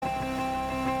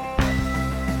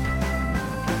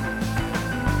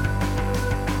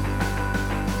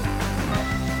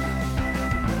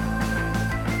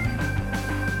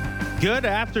Good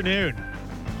afternoon.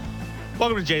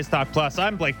 Welcome to Jays Talk Plus.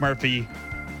 I'm Blake Murphy.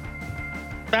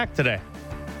 Back today.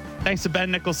 Thanks to Ben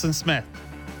Nicholson-Smith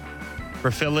for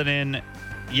filling in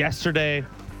yesterday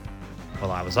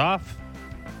while I was off.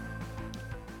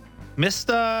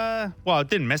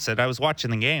 Didn't miss it. I was watching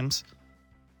the games.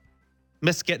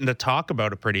 Missed getting to talk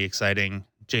about a pretty exciting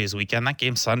Jays weekend. That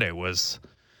game Sunday was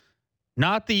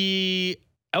not the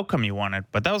outcome you wanted,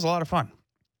 but that was a lot of fun.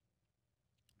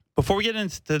 Before we get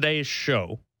into today's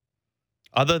show,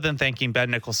 other than thanking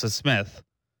Ben Nicholson-Smith,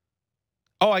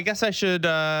 I guess I should,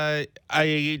 I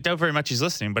doubt very much he's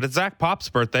listening, but it's Zach Pop's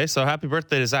birthday, so happy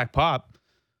birthday to Zach Pop.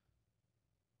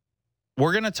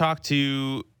 We're going to talk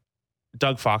to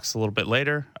Doug Fox a little bit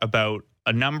later about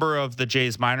a number of the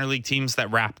Jays minor league teams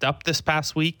that wrapped up this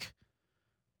past week.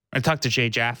 I talked to Jay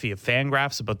Jaffe of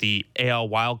Fangraphs about the AL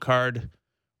wildcard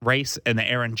race and the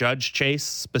Aaron Judge chase,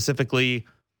 specifically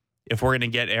if we're going to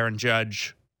get Aaron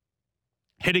Judge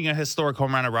hitting a historic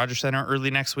home run at Rogers Center early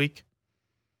next week.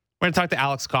 We're going to talk to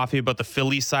Alex Coffey about the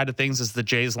Phillies side of things as the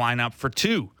Jays line up for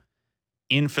 2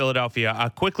 in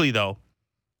Philadelphia. Quickly, though,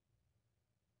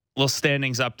 little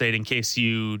standings update in case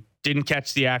you didn't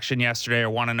catch the action yesterday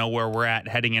or want to know where we're at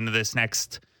heading into this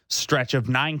next stretch of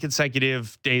 9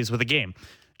 consecutive days with a game.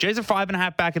 Jays are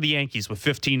 5.5 back of the Yankees with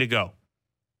 15 to go.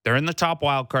 They're in the top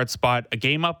wildcard spot, a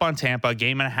game up on Tampa, a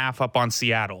game and a half up on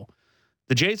Seattle.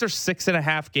 The Jays are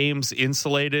 6.5 games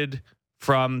insulated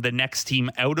from the next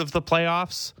team out of the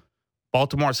playoffs.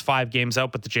 Baltimore's 5 games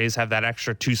out, but the Jays have that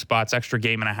extra 2 spots, extra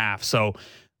game and a half. So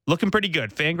looking pretty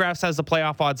good. Fangraphs has the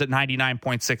playoff odds at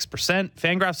 99.6%.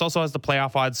 Fangraphs also has the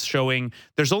playoff odds showing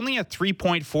there's only a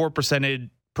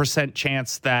 3.4%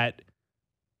 chance that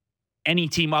any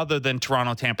team other than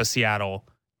Toronto, Tampa, Seattle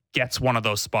gets one of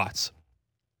those spots.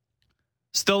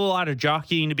 Still a lot of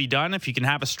jockeying to be done. If you can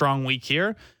have a strong week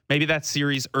here, maybe that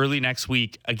series early next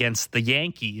week against the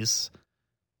Yankees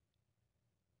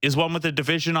is one with the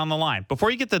division on the line.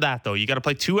 Before you get to that, though, you got to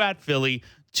play 2 at Philly,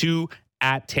 2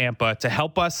 at Tampa to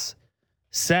help us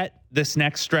set this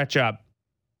next stretch up.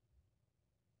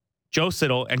 Joe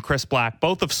Siddall and Chris Black,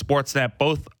 both of Sportsnet,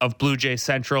 both of Blue Jay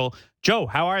Central. Joe,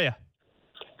 how are you?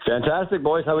 Fantastic,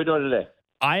 boys. How are we doing today?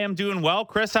 I am doing well.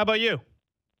 Chris, how about you?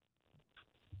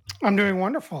 I'm doing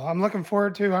wonderful. I'm looking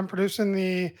forward to, I'm producing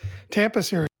the Tampa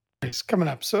series coming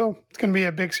up. So it's going to be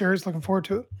a big series. Looking forward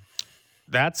to it.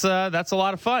 That's a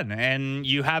lot of fun. And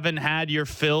you haven't had your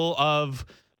fill of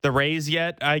the Rays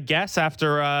yet, I guess,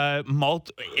 after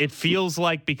it feels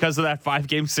like because of that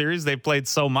 5-game series, they've played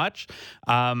so much.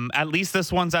 At least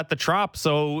this one's at the Trop.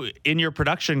 So in your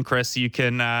production, Chris, you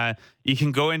can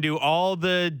go into all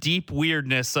the deep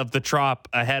weirdness of the Trop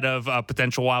ahead of a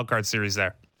potential wildcard series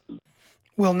there.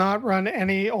 Will not run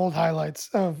any old highlights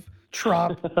of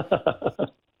Trop.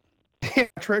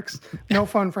 Tricks. No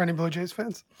fun for any Blue Jays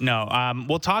fans. No.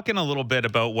 We'll talk in a little bit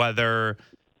about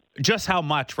just how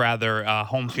much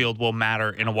home field will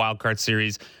matter in a wild card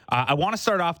series. I want to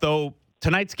start off, though,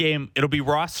 tonight's game. It'll be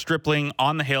Ross Stripling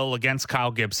on the hill against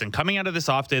Kyle Gibson. Coming out of this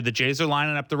off day, the Jays are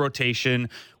lining up the rotation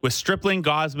with Stripling,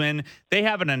 Gausman. They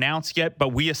haven't announced yet, but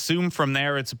we assume from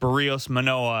there it's Barrios,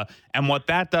 Manoah. And what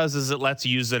that does is it lets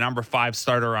you use the number 5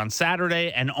 starter on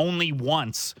Saturday and only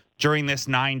once during this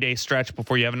 9-day stretch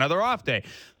before you have another off day.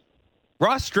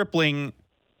 Ross Stripling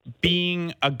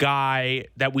being a guy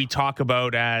that we talk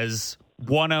about as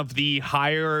one of the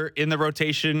higher in the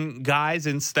rotation guys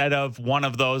instead of one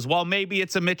of those, well, maybe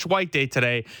it's a Mitch White day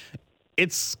today.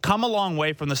 It's come a long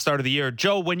way from the start of the year.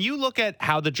 Joe, when you look at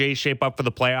how the Jays shape up for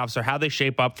the playoffs or how they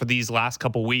shape up for these last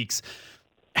couple weeks,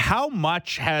 how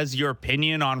much has your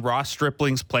opinion on Ross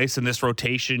Stripling's place in this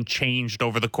rotation changed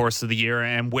over the course of the year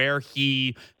and where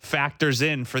he factors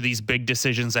in for these big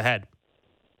decisions ahead?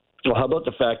 Well, how about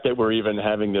the fact that we're even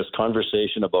having this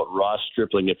conversation about Ross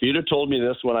Stripling? If you'd have told me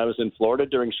this when I was in Florida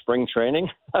during spring training,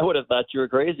 I would have thought you were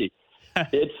crazy.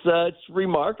 It's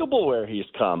remarkable where he's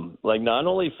come. Like, not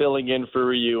only filling in for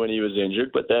Ryu when he was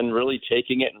injured, but then really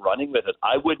taking it and running with it.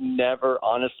 I would never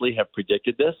honestly have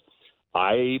predicted this.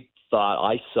 I thought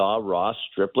I saw Ross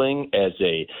Stripling as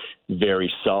a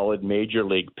very solid major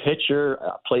league pitcher,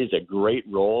 plays a great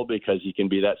role because he can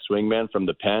be that swingman from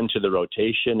the pen to the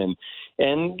rotation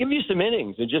and give you some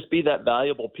innings and just be that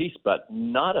valuable piece, but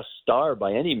not a star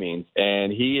by any means.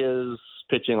 And he is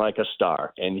pitching like a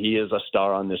star, and he is a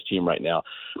star on this team right now.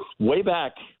 Way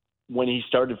back when he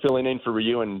started filling in for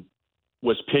Ryu and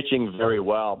was pitching very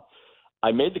well,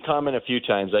 I made the comment a few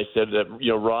times. I said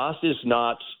that, Ross is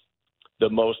not the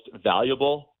most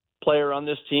valuable player on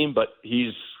this team, but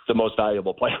he's the most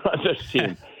valuable player on this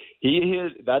team.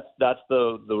 That's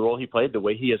the role he played, the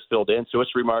way he has filled in. So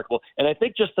it's remarkable. And I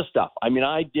think just the stuff. I mean,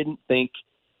 I didn't think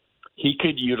he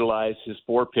could utilize his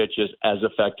 4 pitches as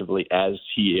effectively as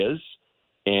he is.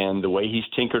 And the way he's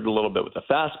tinkered a little bit with the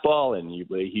fastball and the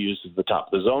way he uses the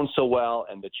top of the zone so well,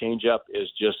 and the changeup is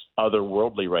just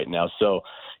otherworldly right now. So,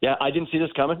 yeah, I didn't see this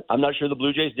coming. I'm not sure the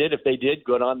Blue Jays did. If they did,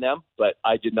 good on them. But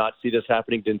I did not see this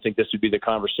happening. Didn't think this would be the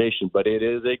conversation. But it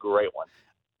is a great one.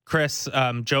 Chris,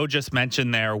 Joe just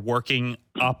mentioned there working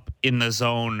up in the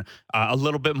zone a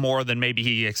little bit more than maybe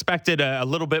he expected, a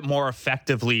little bit more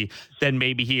effectively than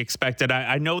maybe he expected.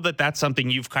 I know that that's something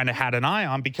you've kind of had an eye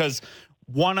on, because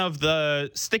one of the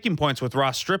sticking points with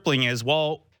Ross Stripling is,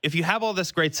 well, if you have all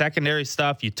this great secondary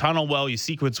stuff, you tunnel well, you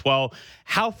sequence well,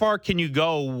 how far can you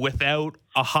go without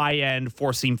a high-end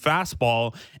four-seam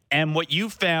fastball? And what you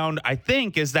found, I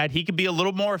think, is that he could be a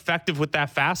little more effective with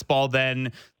that fastball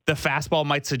than the fastball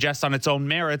might suggest on its own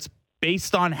merits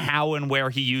based on how and where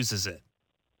he uses it.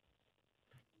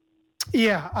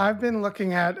 Yeah, I've been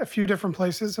looking at a few different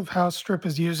places of how Strip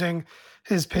is using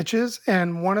his pitches.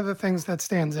 And one of the things that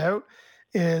stands out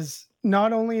is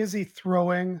not only is he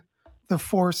throwing the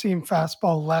four-seam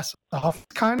fastball less off,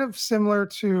 kind of similar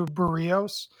to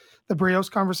Berrios, the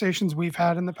Berrios conversations we've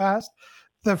had in the past.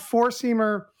 The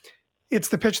four-seamer, it's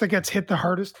the pitch that gets hit the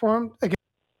hardest for him. Again,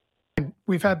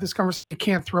 we've had this conversation. You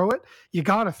can't throw it. You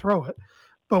got to throw it.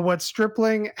 But what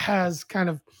Stripling has kind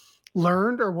of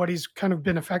learned, or what he's kind of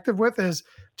been effective with, is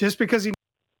just because he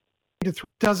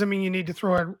doesn't mean you need to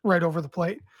throw it right over the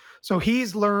plate. So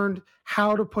he's learned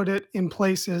how to put it in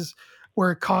places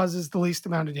where it causes the least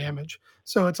amount of damage.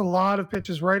 So it's a lot of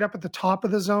pitches right up at the top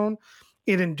of the zone.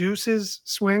 It induces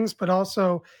swings, but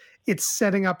also it's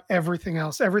setting up everything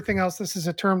else. Everything else, this is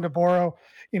a term to borrow,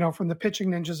 from the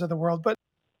pitching ninjas of the world, but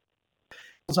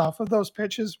off of those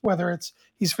pitches, whether it's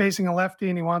he's facing a lefty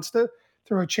and he wants to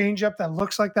throw a changeup that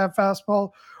looks like that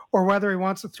fastball, or whether he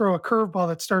wants to throw a curveball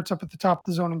that starts up at the top of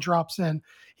the zone and drops in.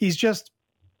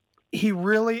 He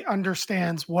really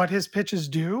understands what his pitches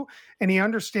do, and he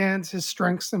understands his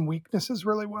strengths and weaknesses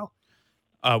really well.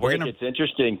 It's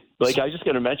interesting. Blake, I was just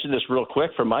going to mention this real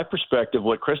quick. From my perspective,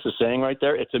 what Chris is saying right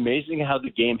there, it's amazing how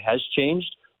the game has changed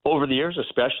over the years,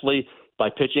 especially by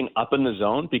pitching up in the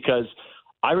zone, because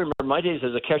I remember my days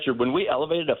as a catcher, when we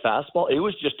elevated a fastball, it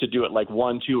was just to do it like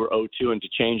 1-2 or 0-2 and to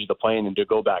change the plane and to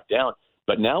go back down.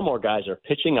 But now more guys are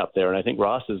pitching up there, and I think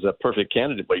Ross is a perfect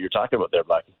candidate, what you're talking about there,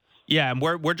 Blackie. Yeah, and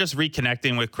we're just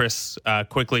reconnecting with Chris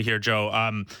quickly here,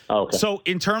 Joe. Okay. So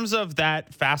in terms of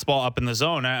that fastball up in the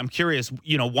zone, I'm curious,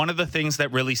 one of the things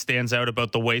that really stands out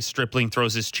about the way Stripling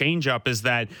throws his changeup is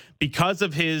that because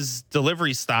of his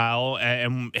delivery style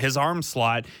and his arm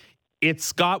slot,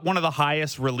 it's got one of the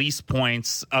highest release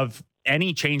points of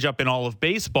any changeup in all of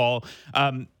baseball.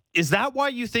 Is that why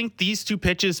you think these two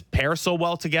pitches pair so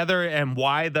well together, and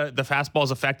why the fastball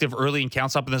is effective early and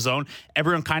counts up in the zone?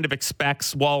 Everyone kind of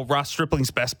expects, well, Ross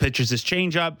Stripling's best pitch is his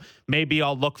changeup. Maybe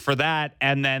I'll look for that.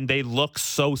 And then they look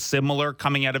so similar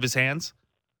coming out of his hands.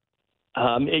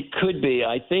 It could be.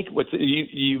 I think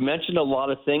you mentioned a lot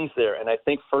of things there. And I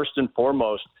think first and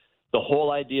foremost, the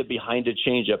whole idea behind a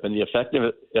changeup and the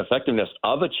effectiveness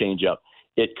of a changeup,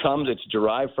 it's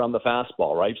derived from the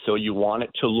fastball, right? So you want it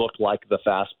to look like the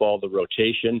fastball, the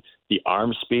rotation, the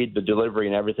arm speed, the delivery,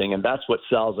 and everything. And that's what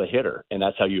sells a hitter, and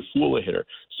that's how you fool a hitter.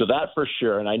 So that for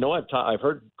sure. And I know I've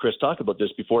heard Chris talk about this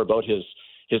before, about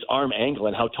his arm angle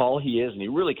and how tall he is, and he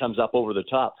really comes up over the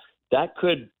top. That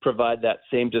could provide that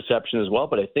same deception as well.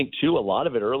 But I think, too, a lot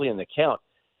of it early in the count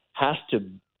has to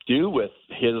do with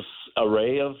his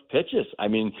array of pitches. I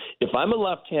mean, if I'm a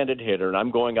left-handed hitter and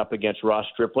I'm going up against Ross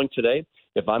Stripling today,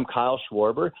 if I'm Kyle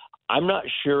Schwarber, I'm not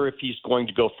sure if he's going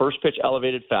to go first pitch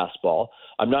elevated fastball.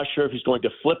 I'm not sure if he's going to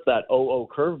flip that 0-0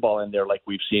 curveball in there like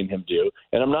we've seen him do.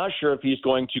 And I'm not sure if he's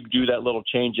going to do that little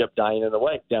changeup down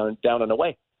and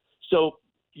away. So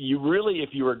you really, if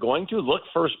you were going to look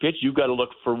first pitch, you've got to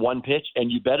look for one pitch,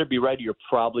 and you better be ready. You're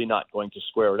probably not going to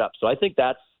square it up. So I think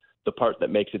that's the part that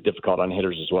makes it difficult on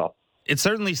hitters as well. It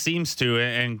certainly seems to.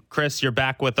 And Chris, you're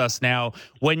back with us now.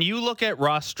 When you look at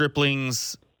Ross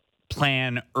Stripling's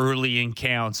plan early in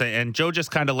counts, and Joe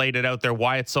just kind of laid it out there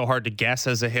why it's so hard to guess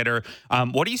as a hitter,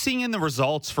 what are you seeing in the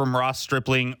results from Ross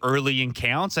Stripling early in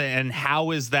counts, and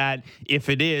how is that, if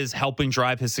it is, helping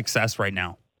drive his success right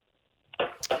now?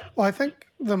 Well, I think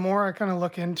the more I kind of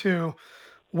look into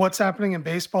what's happening in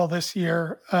baseball this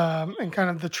year, and kind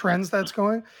of the trends that's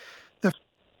going, the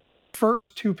first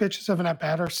two pitches of an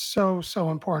at-bat are so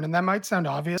important. And that might sound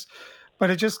obvious, but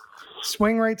it just,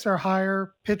 swing rates are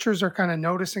higher. Pitchers are kind of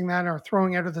noticing that and are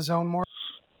throwing out of the zone more.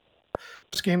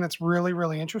 This game that's really,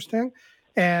 really interesting.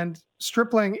 And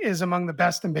Stripling is among the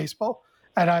best in baseball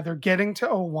at either getting to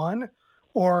 0-1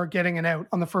 or getting an out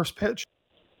on the first pitch.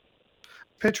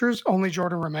 pitchers, only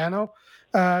Jordan Romano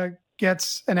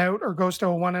gets an out or goes to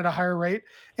a 1 at a higher rate,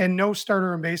 and no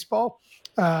starter in baseball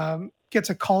gets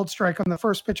a called strike on the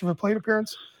first pitch of a plate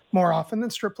appearance more often than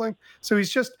Stripling. So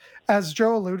he's just, as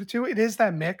Joe alluded to, it is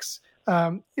that mix.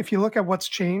 If you look at what's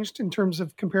changed in terms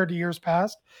of compared to years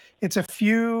past, it's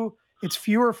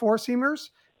fewer four-seamers,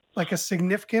 like a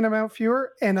significant amount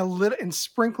fewer, and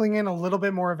sprinkling in a little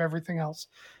bit more of everything else.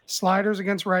 Sliders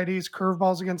against righties,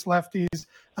 curveballs against lefties,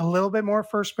 a little bit more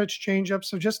first pitch changeup.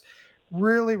 So just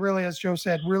really, really, as Joe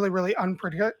said, really, really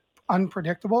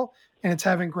unpredictable, and it's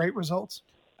having great results.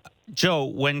 Joe,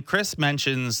 when Chris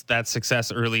mentions that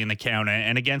success early in the count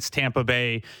and against Tampa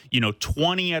Bay,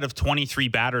 20 out of 23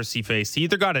 batters he faced, he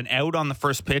either got an out on the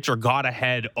first pitch or got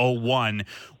ahead 0-1.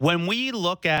 When we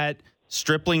look at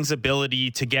Stripling's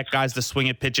ability to get guys to swing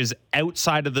at pitches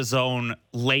outside of the zone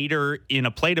later in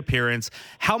a plate appearance,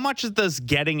 how much does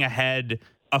getting ahead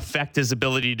affect his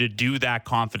ability to do that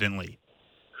confidently?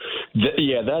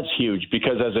 Yeah, that's huge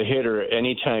because as a hitter,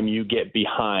 anytime you get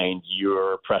behind,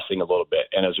 you're pressing a little bit.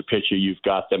 And as a pitcher, you've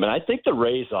got them. And I think the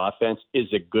Rays offense is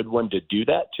a good one to do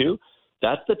that too.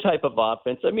 That's the type of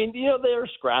offense. I mean, they're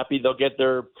scrappy. They'll get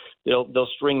they'll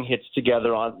string hits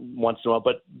together on once in a while,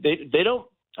 but they don't,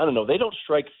 I don't know, they don't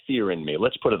strike fear in me.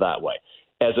 Let's put it that way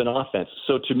as an offense.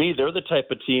 So to me, they're the type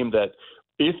of team that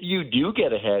if you do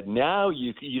get ahead, now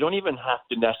you don't even have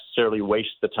to necessarily waste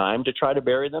the time to try to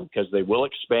bury them because they will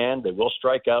expand, they will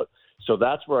strike out. So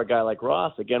that's where a guy like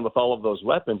Ross, again, with all of those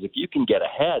weapons, if you can get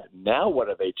ahead, now what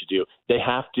are they to do? They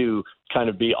have to kind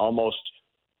of be almost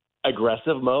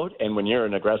aggressive mode. And when you're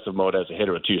in aggressive mode as a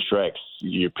hitter with 2 strikes,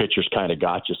 your pitcher's kind of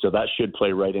got you. So that should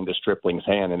play right into Stripling's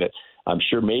hand. And I'm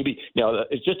sure maybe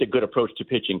it's just a good approach to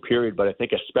pitching, period. But I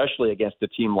think especially against a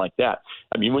team like that,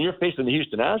 I mean, when you're facing the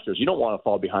Houston Astros, you don't want to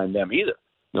fall behind them either.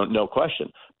 No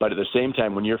question. But at the same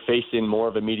time, when you're facing more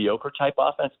of a mediocre type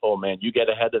offense, oh man, you get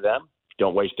ahead of them.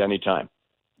 Don't waste any time.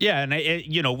 Yeah,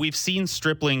 and we've seen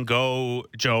Stripling go,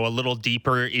 Joe, a little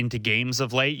deeper into games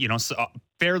of late.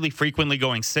 Fairly frequently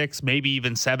going 6, maybe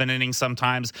even 7 innings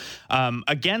sometimes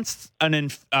against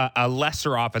a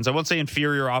lesser offense. I won't say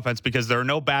inferior offense because there are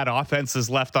no bad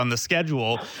offenses left on the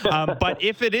schedule. But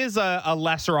if it is a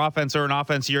lesser offense or an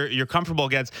offense you're comfortable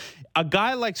against, a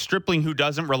guy like Stripling who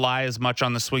doesn't rely as much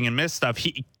on the swing and miss stuff,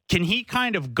 can he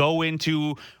kind of go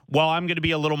into, well, I'm going to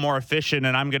be a little more efficient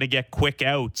and I'm going to get quick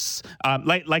outs?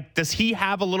 Does he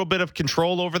have a little bit of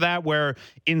control over that where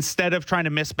instead of trying to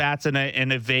miss bats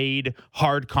and evade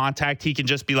hard contact, he can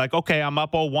just be like, okay, I'm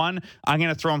up 0-1. I'm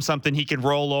going to throw him something he can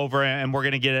roll over and we're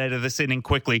going to get out of this inning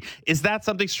quickly. Is that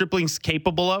something Stripling's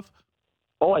capable of?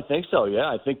 Oh, I think so, yeah.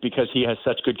 I think because he has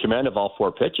such good command of all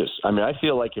 4 pitches. I mean, I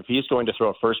feel like if he's going to throw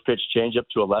a first pitch changeup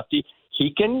to a lefty,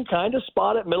 he can kind of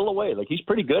spot it middle away. Like, he's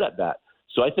pretty good at that.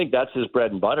 So I think that's his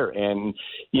bread and butter. And,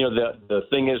 the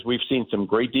thing is, we've seen some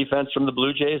great defense from the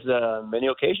Blue Jays many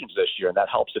occasions this year, and that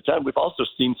helps a ton. We've also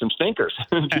seen some stinkers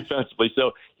defensively.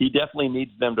 So he definitely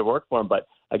needs them to work for him. But,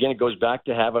 again, it goes back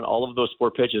to having all of those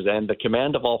 4 pitches and the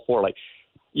command of all 4. Like,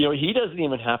 he doesn't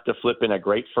even have to flip in a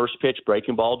great first pitch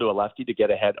breaking ball to a lefty to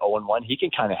get ahead 0-1. He can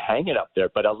kind of hang it up there.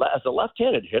 But as a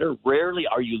left-handed hitter, rarely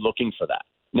are you looking for that.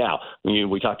 Now,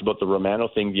 we talked about the Romano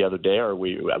thing the other day, or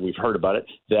we've heard about it,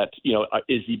 that,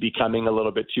 is he becoming a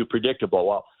little bit too predictable?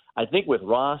 Well, I think with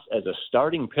Ross as a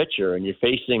starting pitcher and you're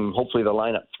facing hopefully the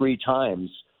lineup 3 times,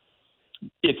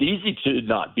 it's easy to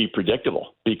not be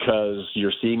predictable because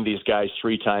you're seeing these guys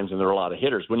 3 times and there are a lot of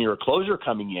hitters. When you're a closer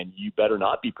coming in, you better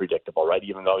not be predictable, right?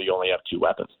 Even though you only have 2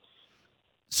 weapons.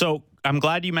 So I'm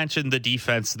glad you mentioned the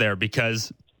defense there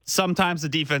because sometimes the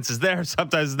defense is there,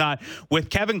 sometimes not. With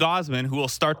Kevin Gausman, who will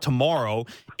start tomorrow,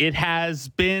 it has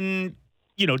been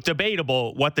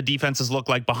debatable what the defenses look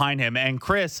like behind him. And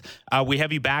Chris, we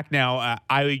have you back now.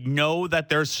 I know that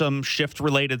there's some shift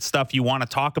related stuff you want to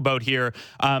talk about here.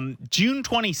 June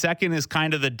 22nd is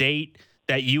kind of the date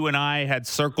that you and I had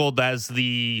circled as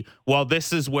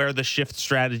this is where the shift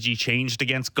strategy changed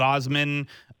against Gausman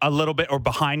a little bit, or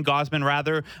behind Gausman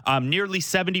rather. Nearly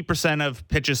 70% of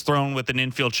pitches thrown with an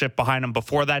infield shift behind him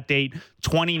before that date,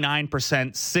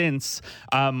 29% since.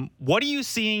 What are you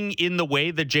seeing in the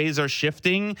way the Jays are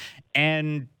shifting?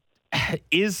 And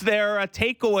is there a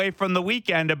takeaway from the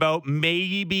weekend about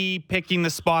maybe picking the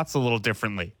spots a little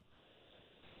differently?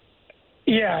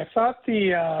 Yeah, I thought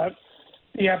the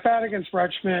at-bat against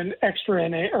Rutschman, extra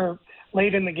inning or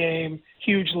late in the game,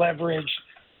 huge leverage,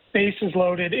 bases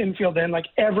loaded, infield in, like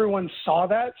everyone saw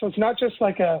that. So it's not just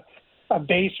like a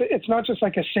base. It's not just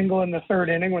like a single in the 3rd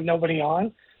inning with nobody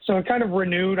on. So it kind of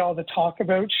renewed all the talk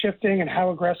about shifting and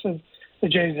how aggressive the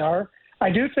Jays are.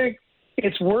 I do think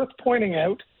it's worth pointing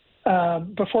out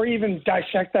before you even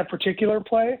dissect that particular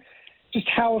play, just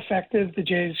how effective the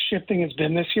Jays shifting has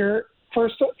been this year.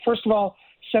 First of all,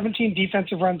 17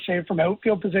 defensive runs saved from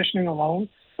outfield positioning alone.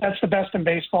 That's the best in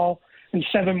baseball, and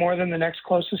 7 more than the next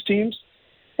closest teams.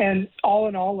 And all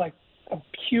in all, like a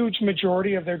huge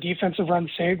majority of their defensive runs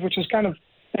saved, which is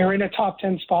they're in a top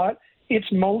 10 spot. It's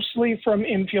mostly from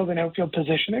infield and outfield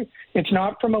positioning. It's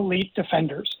not from elite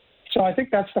defenders. So I think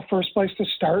that's the first place to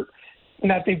start,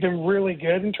 and that they've been really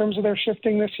good in terms of their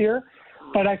shifting this year.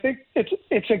 But I think it's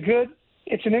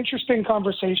an interesting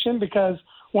conversation, because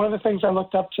one of the things I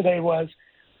looked up today was,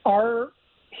 are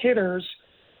hitters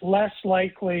less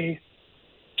likely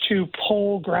to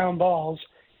pull ground balls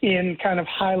in kind of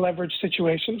high leverage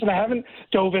situations? And I haven't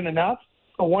dove in enough,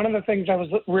 but one of the things that was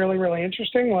really, really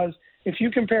interesting was, if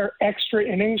you compare extra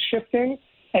innings shifting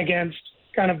against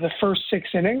kind of the first 6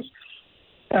 innings,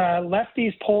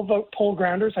 lefties pull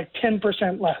grounders like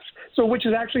 10% less. So, which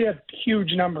is actually a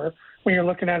huge number when you're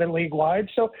looking at it league wide.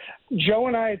 So Joe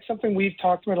and I, it's something we've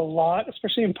talked about a lot,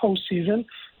 especially in postseason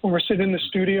when we're sitting in the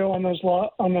studio on those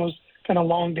kind of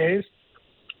long days.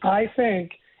 I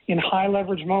think in high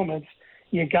leverage moments,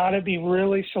 you got to be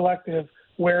really selective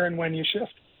where and when you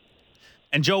shift.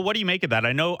 And Joe, what do you make of that?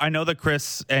 I know that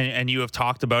Chris and you have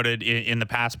talked about it in the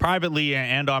past, privately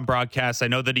and on broadcast. I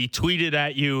know that he tweeted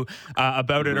at you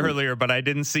about it earlier, but I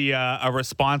didn't see a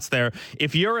response there.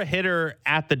 If you're a hitter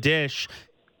at the dish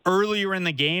earlier in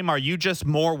the game, are you just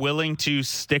more willing to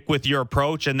stick with your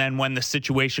approach, and then when the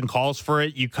situation calls for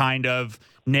it, you kind of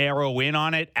narrow in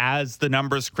on it as the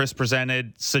numbers Chris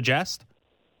presented suggest?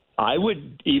 I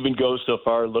would even go so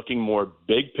far looking more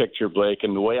big picture, Blake.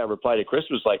 And the way I replied to Chris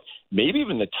was like, maybe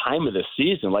even the time of the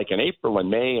season, like in April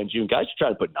and May and June, guys are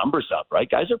trying to put numbers up, right?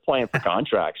 Guys are playing for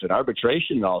contracts and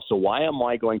arbitration and all. So why am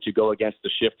I going to go against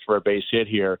the shift for a base hit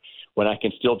here when I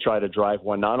can still try to drive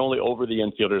one not only over the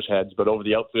infielders' heads, but over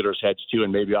the outfielders' heads too,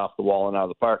 and maybe off the wall and out of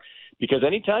the park? Because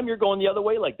anytime you're going the other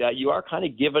way like that, you are kind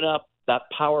of giving up that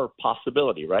power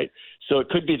possibility, right? So it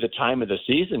could be the time of the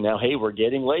season. Now, hey, we're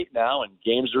getting late now, and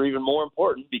games are even more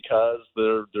important because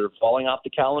they're falling off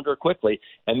the calendar quickly.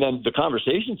 And then the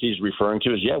conversations he's referring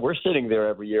to is, yeah, we're sitting there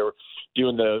every year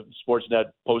doing the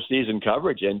Sportsnet postseason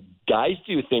coverage, and guys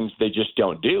do things they just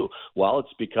don't do. Well,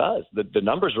 it's because the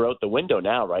numbers are out the window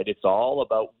now, right? It's all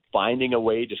about finding a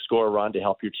way to score a run to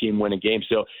help your team win a game.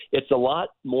 So it's a lot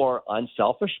more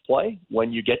unselfish play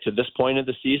when you get to this point of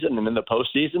the season and in the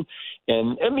postseason.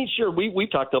 And I mean, sure, we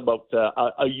talked about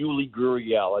a Yuli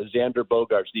Gurriel, a Xander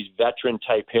Bogaerts, these veteran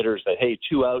type hitters that, hey,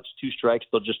 2 outs, 2 strikes,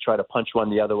 they'll just try to punch one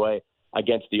the other way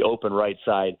against the open right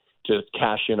side to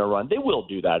cash in a run. They will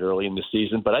do that early in the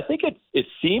season, but I think it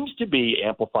seems to be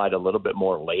amplified a little bit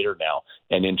more later now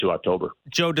and into October.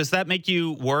 Joe, does that make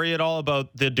you worry at all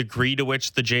about the degree to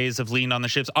which the Jays have leaned on the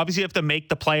shifts? Obviously, you have to make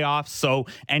the playoffs, so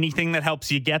anything that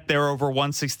helps you get there over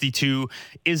 162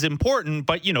 is important.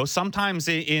 But, you know, sometimes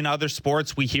in other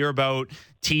sports, we hear about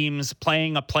teams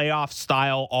playing a playoff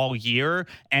style all year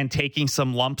and taking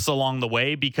some lumps along the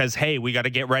way because, hey, we got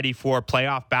to get ready for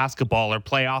playoff basketball or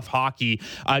playoff hockey.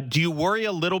 Do you worry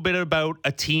a little bit about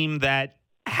a team that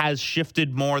has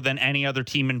shifted more than any other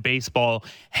team in baseball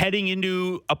heading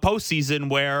into a postseason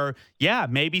where, yeah,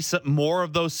 maybe some more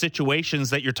of those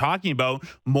situations that you're talking about,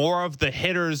 more of the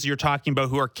hitters you're talking about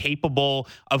who are capable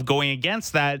of going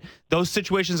against that, those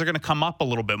situations are going to come up a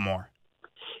little bit more?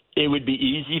 It would be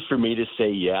easy for me to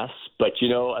say yes, but, you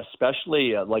know,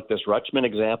 especially like this Rutschman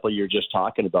example you're just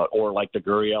talking about, or like the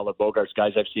Gurriel or Bogaerts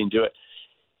guys I've seen do it.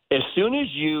 As soon as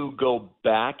you go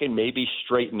back and maybe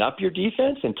straighten up your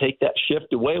defense and take that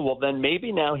shift away, well, then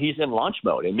maybe now he's in launch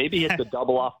mode and maybe hits a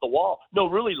double off the wall. No,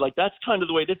 really, like that's kind of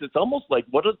the way it is. It's almost like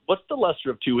what's the lesser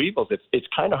of two evils? It's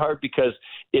kind of hard because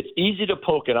it's easy to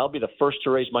poke, and I'll be the first to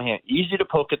raise my hand, easy to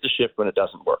poke at the shift when it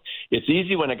doesn't work. It's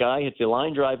easy when a guy hits a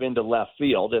line drive into left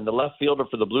field, and the left fielder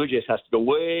for the Blue Jays has to go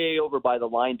way over by the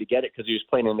line to get it because he was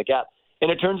playing in the gap,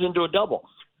 and it turns into a double.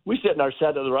 We sit in our set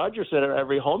at the Rogers Center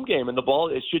every home game, and the ball,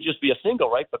 it should just be a single,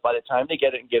 right? But by the time they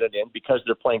get it and get it in, because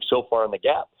they're playing so far in the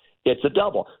gap, it's a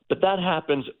double. But that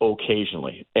happens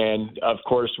occasionally. And, of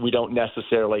course, we don't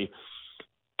necessarily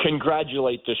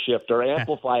congratulate the shift or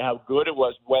amplify how good it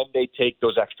was when they take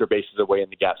those extra bases away in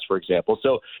the gaps, for example.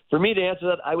 So for me to answer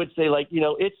that, I would say, like, you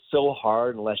know, it's so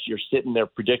hard unless you're sitting there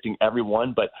predicting every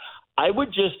one. But I would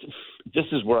just – this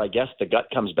is where I guess the gut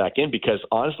comes back in because,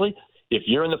 honestly – if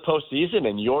you're in the postseason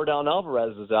and Yordan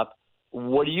Alvarez is up,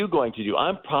 what are you going to do?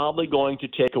 I'm probably going to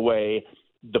take away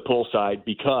the pull side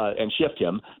and shift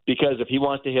him because if he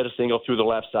wants to hit a single through the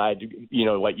left side, you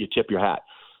know what, you tip your hat.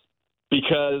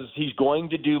 because he's going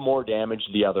to do more damage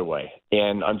the other way.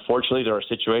 And unfortunately, there are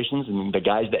situations, and the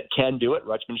guys that can do it,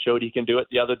 Rutschman showed he can do it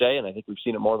the other day, and I think we've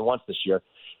seen it more than once this year.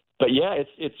 But yeah,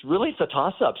 it's a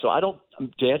toss-up. So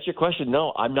to answer your question,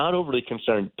 no, I'm not overly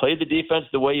concerned. Play the defense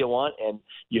the way you want, and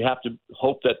you have to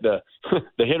hope that the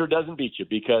the hitter doesn't beat you,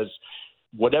 because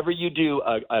whatever you do,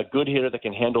 a good hitter that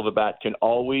can handle the bat can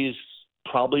always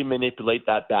probably manipulate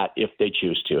that bat if they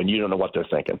choose to, and you don't know what they're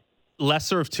thinking.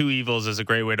 Lesser of two evils is a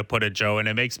great way to put it, Joe. And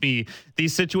it makes me,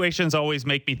 these situations always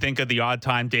make me think of the odd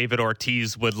time David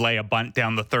Ortiz would lay a bunt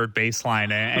down the third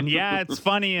baseline. And yeah, it's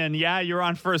funny. And yeah, you're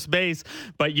on first base,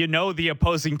 but the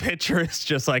opposing pitcher is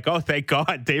just like, oh, thank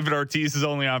God David Ortiz is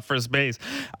only on first base.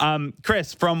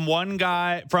 Chris, from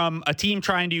a team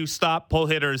trying to stop pull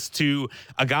hitters to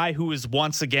a guy who is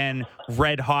once again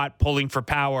red hot pulling for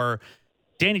power,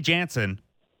 Danny Jansen.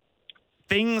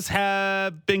 Things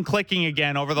have been clicking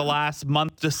again over the last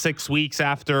month to 6 weeks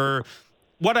after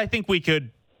what I think we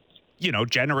could,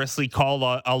 generously call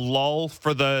a lull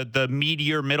for the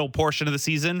meatier middle portion of the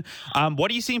season.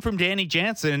 What are you seeing from Danny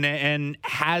Jansen, and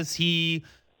has he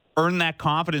earned that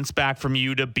confidence back from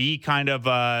you to be kind of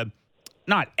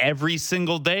not every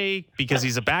single day because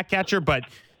he's a back catcher, but,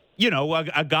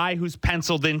 a guy who's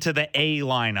penciled into the A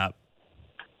lineup?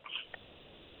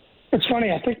 It's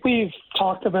funny. I think we've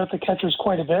talked about the catchers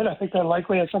quite a bit. I think that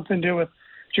likely has something to do with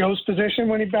Joe's position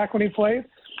when he played.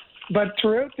 But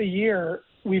throughout the year,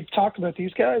 we've talked about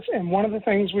these guys, and one of the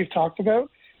things we've talked about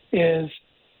is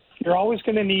you're always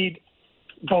going to need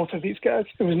both of these guys.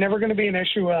 It was never going to be an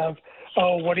issue of,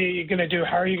 what are you going to do?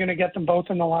 How are you going to get them both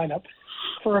in the lineup?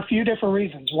 For a few different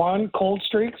reasons. One, cold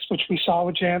streaks, which we saw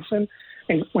with Jansen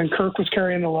and when Kirk was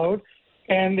carrying the load.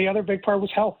 And the other big part was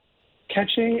health.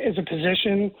 Catching is a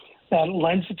position that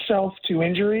lends itself to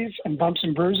injuries and bumps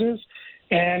and bruises.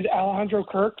 And Alejandro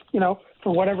Kirk,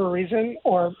 for whatever reason,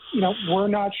 or, we're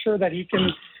not sure that he can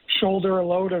shoulder a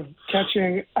load of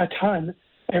catching a ton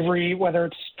whether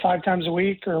it's 5 times a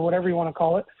week or whatever you want to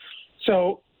call it.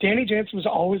 So Danny Jansen was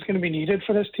always going to be needed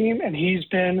for this team, and he's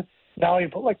been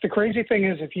valuable. Like, the crazy thing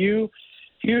is, if you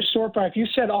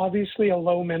set obviously a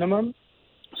low minimum,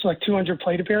 so like 200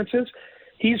 plate appearances,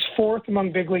 he's fourth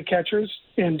among big league catchers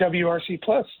in WRC+.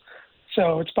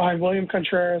 So it's behind William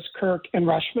Contreras, Kirk, and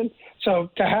Rutschman. So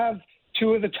to have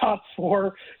 2 of the top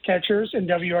 4 catchers in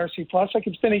WRC+,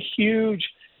 it's been a huge,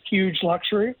 huge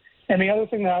luxury. And the other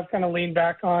thing that I've kind of leaned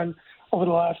back on over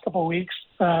the last couple of weeks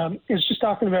is just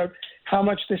talking about how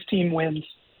much this team wins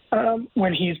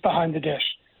when he's behind the dish.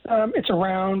 It's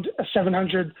around a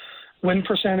 700 win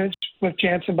percentage with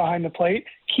Jansen behind the plate,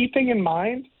 keeping in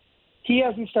mind he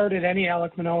hasn't started any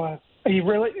Alek Manoah. He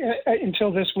really,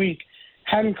 until this week,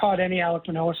 hadn't caught any Alek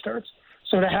Manoah starts.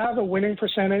 So to have a winning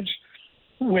percentage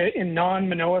in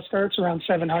non-Manoah starts around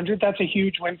 700, that's a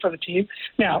huge win for the team.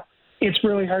 Now, it's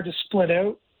really hard to split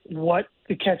out what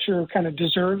the catcher kind of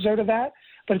deserves out of that,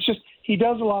 but it's just he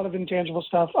does a lot of intangible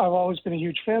stuff. I've always been a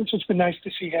huge fan, so it's been nice to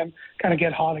see him kind of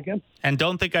get hot again. And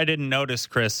don't think I didn't notice,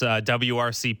 Chris,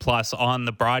 WRC Plus on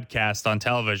the broadcast on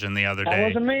television the other day. That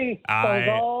wasn't me. That was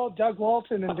all Doug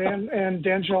Walton and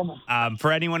Dan Shulman.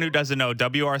 For anyone who doesn't know,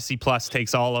 WRC Plus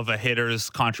takes all of a hitter's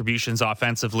contributions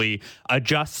offensively,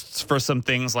 adjusts for some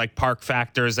things like park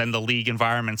factors and the league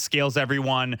environment, scales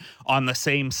everyone on the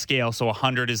same scale. So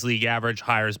 100 is league average,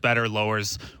 higher is better, lower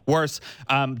is worse.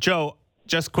 Joe,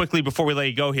 just quickly before we let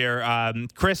you go here,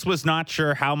 Chris was not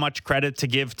sure how much credit to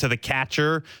give to the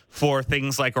catcher for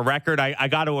things like a record. I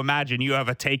got to imagine you have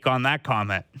a take on that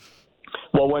comment.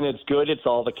 Well, when it's good, it's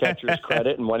all the catcher's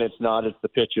credit, and when it's not, it's the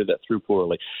pitcher that threw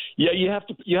poorly. Yeah, you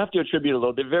have to attribute a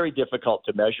little bit. Very difficult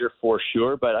to measure for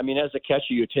sure, but I mean, as a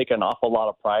catcher, you take an awful lot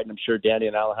of pride, and I'm sure Danny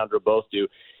and Alejandro both do,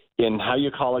 in how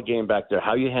you call a game back there,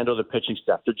 how you handle the pitching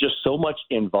staff. There's just so much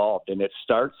involved, and it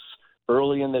starts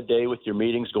early in the day with your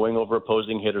meetings, going over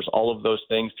opposing hitters, all of those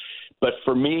things. But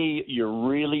for me, you're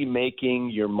really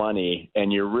making your money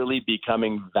and you're really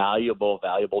becoming valuable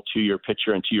to your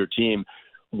pitcher and to your team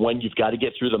when you've got to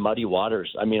get through the muddy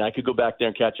waters. I mean, I could go back there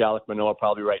and catch Alek Manoah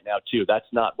probably right now too. That's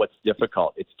not what's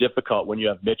difficult. It's difficult when you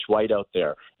have Mitch White out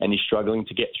there and he's struggling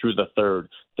to get through the third.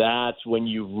 That's when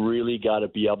you really got to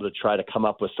be able to try to come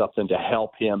up with something to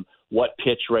help him. What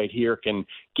pitch right here can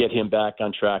get him back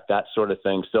on track, that sort of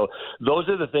thing. So those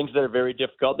are the things that are very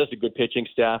difficult. There's a good pitching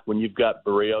staff. When you've got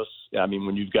Barrios,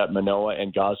 when you've got Manoah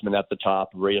and Gausman at the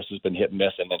top, Barrios has been hit and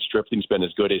miss, and then Stripling's been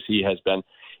as good as he has been.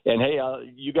 And, hey,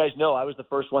 you guys know I was the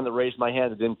first one that raised my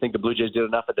hand and didn't think the Blue Jays did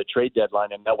enough at the trade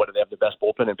deadline, and now what, do they have the best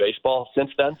bullpen in baseball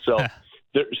since then? So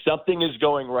something is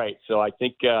going right. So I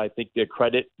think give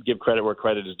credit where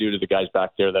credit is due to the guys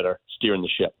back there that are steering the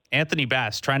ship. Anthony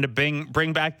Bass trying to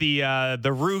bring back the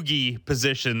Rugi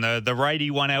position, the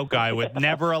righty one out guy with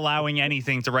never allowing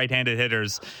anything to right-handed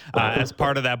hitters as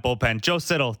part of that bullpen. Joe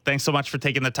Siddall, thanks so much for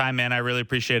taking the time, man. I really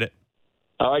appreciate it.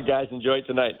 All right, guys, enjoy it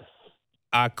tonight.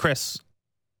 Chris,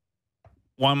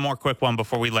 one more quick one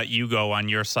before we let you go on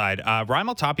your side.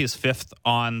 Raimel Tapia is 5th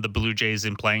on the Blue Jays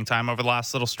in playing time over the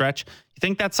last little stretch. You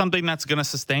think that's something that's going to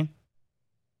sustain?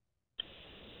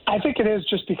 I think it is,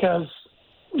 just because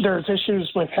there's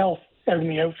issues with health out in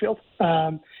the outfield.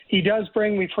 He does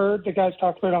bring, we've heard the guys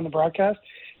talk about it on the broadcast,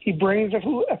 he brings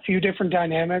a few different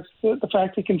dynamics. The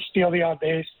fact he can steal the odd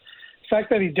base, the fact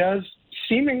that he does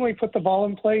seemingly put the ball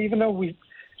in play, even though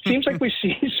seems like we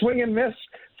see swing and miss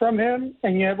from him,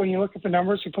 and yet when you look at the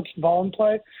numbers, he puts the ball in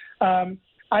play.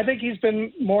 I think he's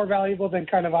been more valuable than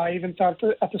kind of I even thought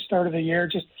at the start of the year,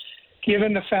 just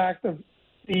given the fact of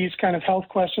these kind of health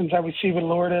questions that we see with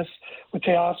Lourdes, with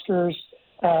Teoscars,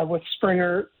 with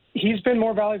Springer. He's been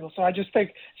more valuable. So I just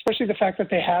think, especially the fact that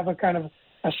they have a kind of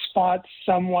a spot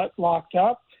somewhat locked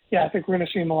up, I think we're going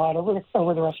to see him a lot over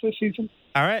the rest of the season.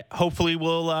 All right. Hopefully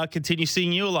we'll continue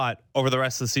seeing you a lot over the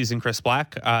rest of the season, Chris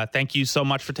Black. Thank you so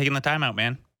much for taking the time out,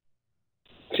 man.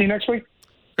 See you next week.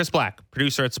 Chris Black,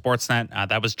 producer at Sportsnet.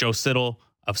 That was Joe Siddall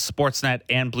of Sportsnet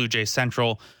and Blue Jays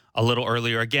Central a little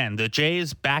earlier. Again, the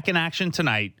Jays back in action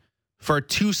tonight for a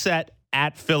 2-set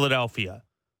at Philadelphia.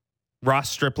 Ross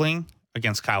Stripling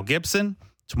against Kyle Gibson.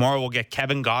 Tomorrow we'll get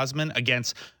Kevin Gausman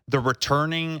against the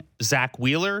returning Zach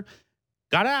Wheeler.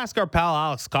 Got to ask our pal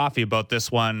Alex Coffey about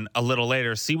this one a little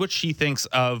later. See what she thinks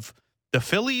of the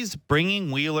Phillies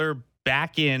bringing Wheeler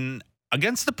back in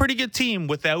against a pretty good team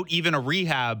without even a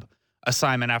rehab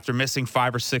assignment after missing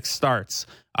 5 or 6 starts.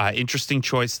 Interesting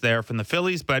choice there from the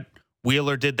Phillies, but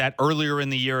Wheeler did that earlier in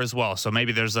the year as well. So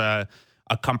maybe there's a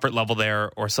comfort level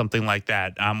there or something like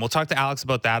that. We'll talk to Alex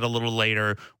about that a little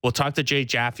later. We'll talk to Jay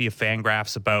Jaffe of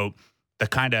Fangraphs about the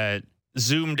kind of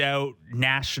zoomed out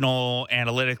national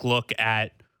analytic look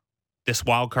at this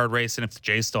wild card race and if the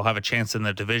Jays still have a chance in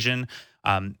the division.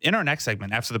 In our next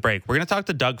segment after the break, we're going to talk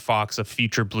to Doug Fox of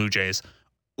future Blue Jays.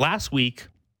 Last week,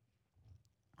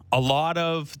 a lot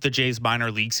of the Jays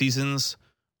minor league seasons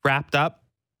wrapped up.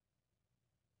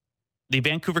 The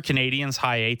Vancouver Canadians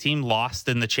high A team lost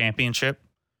in the championship.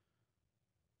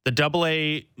 The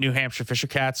AA New Hampshire Fisher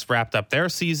Cats wrapped up their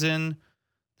season.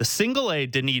 The single A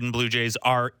Dunedin Blue Jays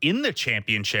are in the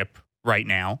championship right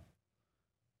now.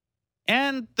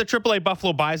 And the AAA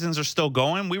Buffalo Bisons are still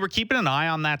going. We were keeping an eye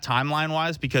on that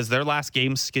timeline-wise because their last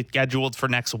game's scheduled for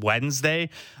next Wednesday.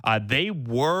 They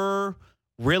were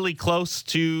really close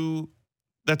to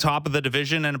the top of the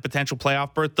division and a potential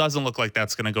playoff berth. Doesn't look like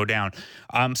that's going to go down.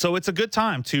 So it's a good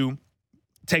time to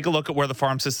take a look at where the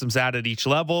farm system's at each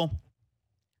level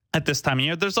at this time of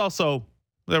year.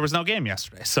 There was no game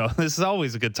yesterday, so this is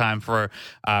always a good time for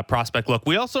prospect look.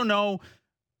 We also know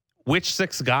which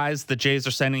 6 guys the Jays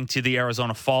are sending to the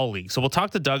Arizona Fall League. So we'll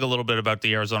talk to Doug a little bit about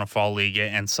the Arizona Fall League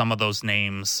and some of those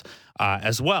names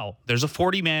as well. There's a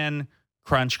 40-man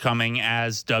crunch coming,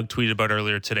 as Doug tweeted about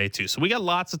earlier today, too. So we got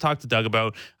lots to talk to Doug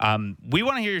about. We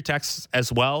want to hear your texts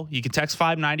as well. You can text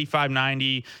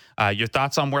 590-590, your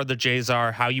thoughts on where the Jays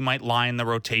are, how you might line the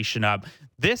rotation up.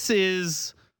 This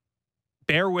is...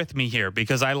 Bear with me here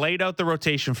because I laid out the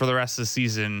rotation for the rest of the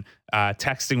season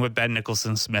texting with Ben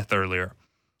Nicholson-Smith earlier.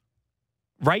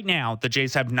 Right now, the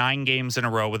Jays have 9 games in a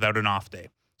row without an off day.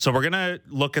 So we're going to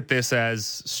look at this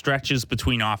as stretches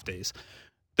between off days.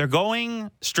 They're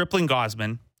going Stripling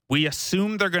Gausman. We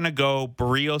assume they're going to go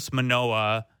Barrios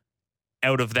Manoah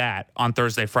out of that on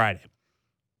Thursday, Friday.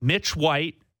 Mitch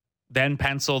White then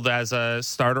penciled as a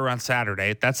starter on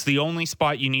Saturday. That's the only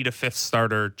spot you need a 5th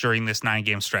starter during this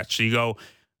 9-game stretch. So you go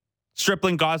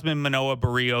Stripling, Gausman, Manoah,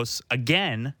 Barrios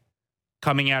again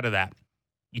coming out of that.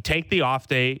 You take the off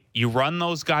day, you run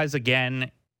those guys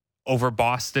again over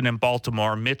Boston and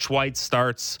Baltimore. Mitch White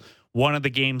starts one of the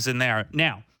games in there.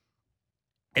 Now,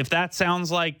 if that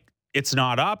sounds like it's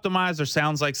not optimized or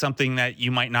sounds like something that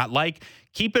you might not like,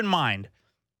 keep in mind,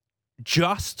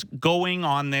 just going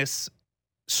on this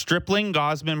Stripling,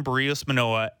 Gausman, Barrios,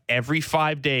 Manoah every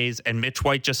 5 days, and Mitch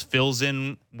White just fills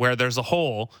in where there's a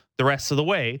hole the rest of the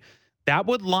way, that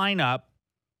would line up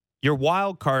your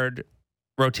wild card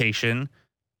rotation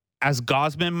as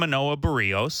Gausman, Manoah,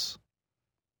 Barrios,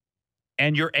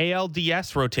 and your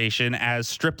ALDS rotation as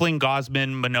Stripling,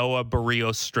 Gausman, Manoah,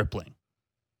 Barrios, Stripling.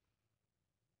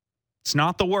 It's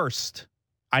not the worst.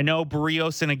 I know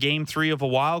Barrios in a game 3 of a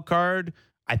wild card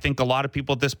I think a lot of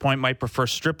people at this point might prefer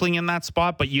Stripling in that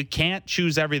spot, but you can't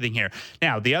choose everything here.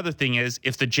 Now, the other thing is,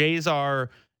 if the Jays are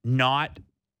not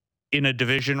in a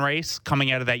division race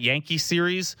coming out of that Yankees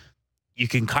series, you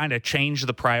can kind of change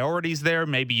the priorities there.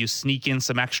 Maybe you sneak in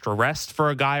some extra rest for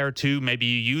a guy or two. Maybe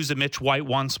you use a Mitch White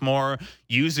once more,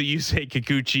 use a Yusei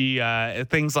Kikuchi,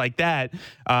 things like that.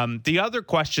 The other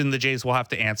question the Jays will have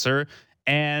to answer,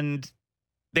 and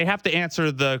they have to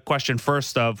answer the question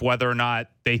first of whether or not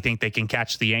they think they can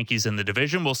catch the Yankees in the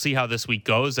division. We'll see how this week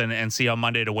goes and see how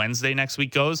Monday to Wednesday next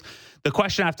week goes. The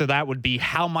question after that would be,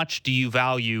 how much do you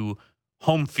value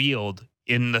home field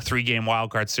in the 3-game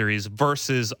wildcard series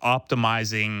versus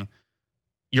optimizing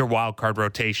your wildcard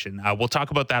rotation? We'll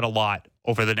talk about that a lot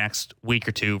over the next week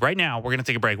or two. Right now, we're going to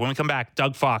take a break. When we come back,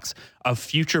 Doug Fox of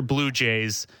Future Blue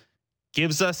Jays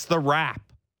gives us the wrap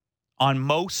on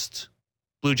most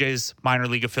Blue Jays minor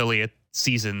league affiliate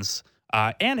seasons.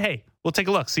 And hey, we'll take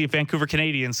a look, see if Vancouver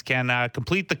Canadians can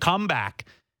complete the comeback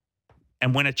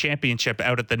and win a championship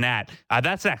out at the Nat.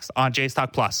 That's next on Jays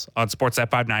Talk Plus on Sportsnet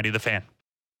 590 The Fan.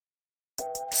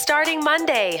 Starting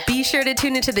Monday, be sure to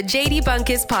tune into the JD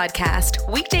Bunkus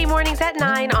podcast, weekday mornings at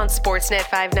 9 on Sportsnet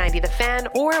 590 The Fan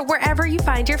or wherever you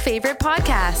find your favorite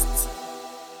podcasts.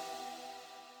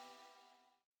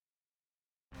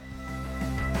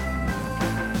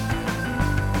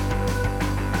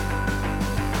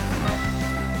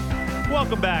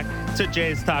 Welcome back to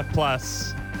Jays Talk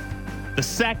Plus, the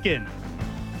second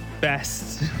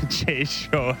best Jays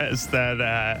show, as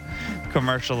that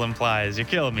commercial implies. You're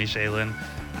killing me, Shaylin.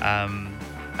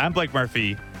 I'm Blake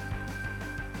Murphy.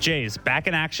 Jays back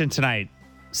in action tonight.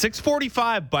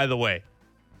 6:45, by the way.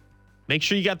 Make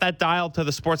sure you got that dial to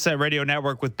the Sportsnet Radio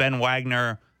Network with Ben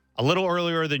Wagner a little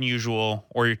earlier than usual,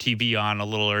 or your TV on a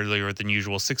little earlier than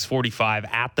usual. 6:45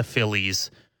 at the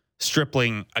Phillies.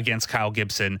 Stripling against Kyle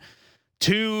Gibson.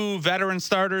 2 veteran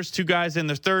starters, 2 guys in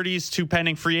their 30s, 2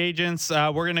 pending free agents.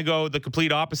 We're going to go the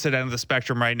complete opposite end of the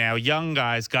spectrum right now. Young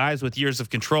guys with years of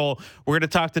control. We're going to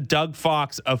talk to Doug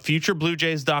Fox of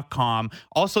FutureBlueJays.com,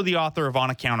 also the author of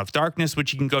On Account of Darkness,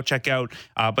 which you can go check out.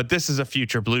 But this is a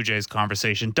Future Blue Jays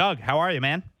conversation. Doug, how are you,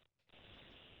 man?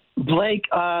 Blake,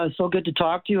 so good to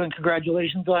talk to you, and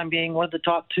congratulations on being one of the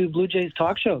top 2 Blue Jays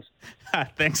talk shows.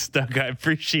 Thanks, Doug. I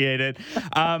appreciate it.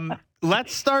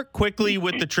 Let's start quickly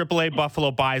with the AAA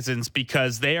Buffalo Bisons,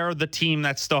 because they are the team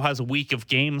that still has a week of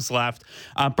games left.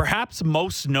 Perhaps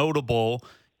most notable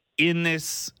in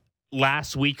this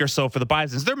last week or so for the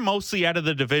Bisons. They're mostly out of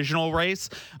the divisional race,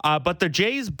 but the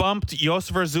Jays bumped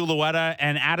Yosver Zulueta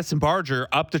and Addison Barger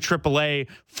up to AAA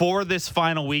for this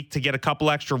final week to get a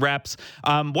couple extra reps.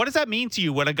 What does that mean to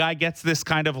you when a guy gets this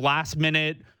kind of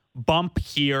last-minute bump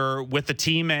here with the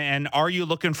team, and are you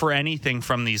looking for anything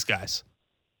from these guys?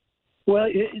 Well,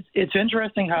 it's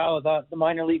interesting how the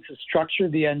minor leagues have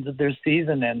structured the ends of their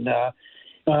season, and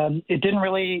it didn't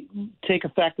really take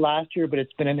effect last year, but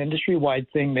it's been an industry-wide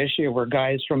thing this year where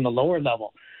guys from the lower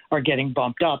level are getting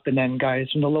bumped up, and then guys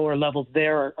from the lower levels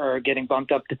there are getting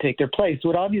bumped up to take their place.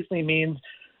 So it obviously means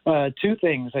 2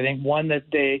 things. I think one, that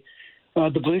the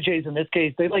Blue Jays in this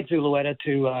case, they like Zulueta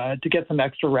to get some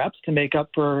extra reps to make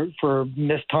up for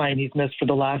missed time he's missed for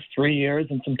the last 3 years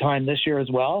and some time this year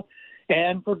as well.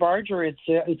 And for Barger, it's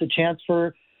a chance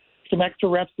for some extra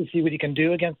reps to see what he can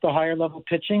do against the higher level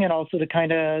pitching, and also to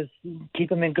kind of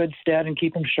keep him in good stead and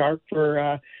keep him sharp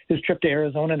for his trip to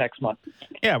Arizona next month.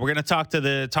 Yeah, we're going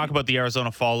to talk about the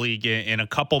Arizona Fall League in a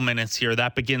couple minutes here.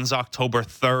 That begins October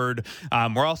 3rd.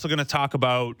 We're also going to talk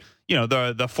about the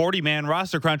 40-man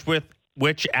roster crunch with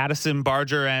which Addison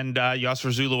Barger and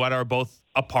Yosver Zulueta are both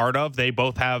a part of. They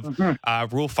both have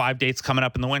Rule 5 dates coming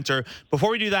up in the winter.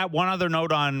 Before we do that, one other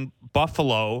note on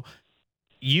Buffalo.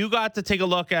 You got to take a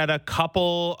look at a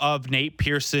couple of Nate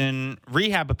Pearson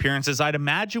rehab appearances. I'd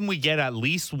imagine we get at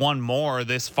least one more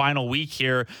this final week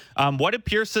here. What did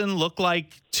Pearson look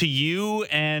like to you?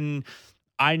 And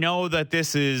I know that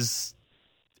this is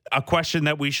a question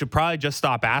that we should probably just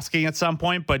stop asking at some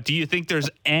point, but do you think there's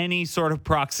any sort of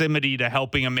proximity to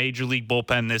helping a major league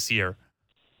bullpen this year?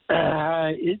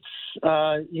 It's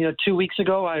 2 weeks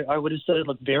ago, I would have said it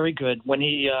looked very good. When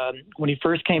he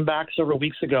first came back several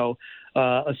weeks ago,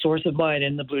 a source of mine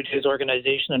in the Blue Jays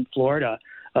organization in Florida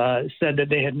said that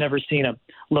they had never seen him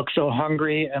look so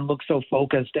hungry and look so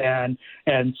focused, and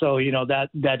so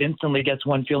that instantly gets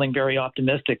one feeling very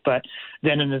optimistic. But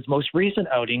then in his most recent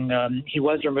outing, he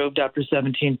was removed after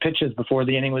 17 pitches before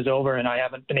the inning was over, and I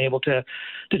haven't been able to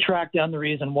track down the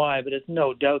reason why. But it's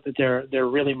no doubt that they're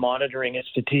really monitoring his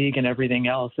fatigue and everything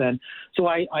else, and so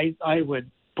I would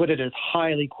put it as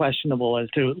highly questionable as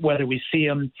to whether we see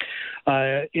him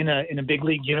in a big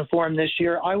league uniform this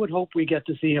year. I would hope we get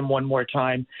to see him one more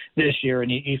time this year,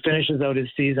 and he finishes out his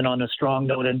season on a strong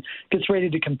note and gets ready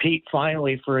to compete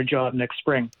finally for a job next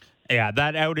spring. Yeah,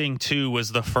 that outing, too,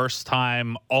 was the first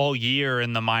time all year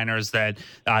in the minors that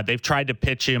they've tried to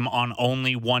pitch him on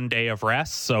only 1 day of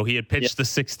rest. So he had pitched the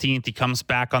 16th. He comes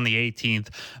back on the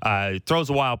 18th, throws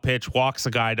a wild pitch, walks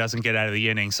a guy, doesn't get out of the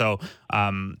inning. So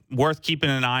worth keeping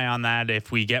an eye on that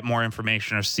if we get more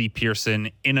information or see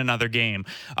Pearson in another game.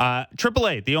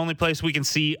 AAA, the only place we can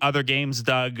see other games,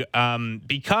 Doug,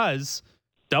 because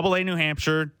AA New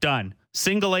Hampshire, done.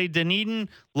 Single A Dunedin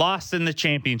lost in the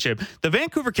championship. The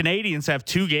Vancouver Canadians have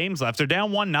 2 games left. They're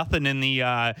down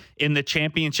 1-0 in the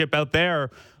championship out there.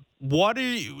 What are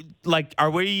you like? Are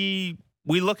we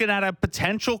looking at a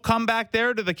potential comeback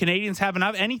there? Do the Canadians have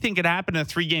enough? Anything could happen in a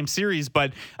 3-game series,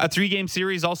 but a 3-game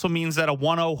series also means that a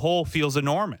 1-0 hole feels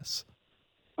enormous.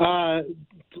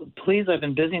 Please, I've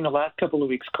been busy in the last couple of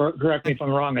weeks. Correct me if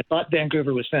I'm wrong. I thought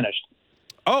Vancouver was finished.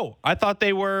 Oh, I thought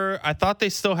they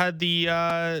still had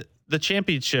the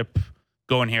championship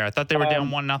going here. I thought they were down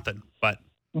 1-0, but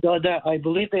I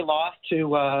believe they lost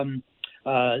to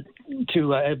I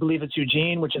believe it's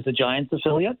Eugene, which is the Giants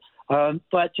affiliate.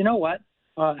 But you know what?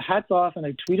 Hats off, and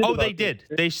I tweeted. Oh, they did.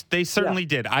 They certainly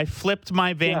did. I flipped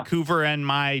my Vancouver and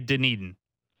my Dunedin.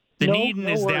 Dunedin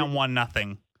is down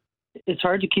 1-0. It's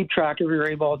hard to keep track of your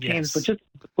A-ball teams, but just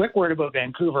a quick word about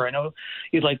Vancouver. I know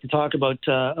you'd like to talk about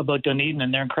Dunedin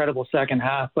and their incredible second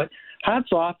half, but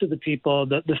hats off to the people,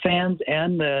 the fans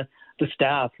and the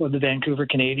staff of the Vancouver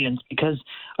Canadians, because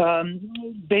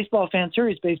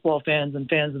serious baseball fans and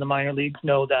fans of the minor leagues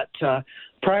know that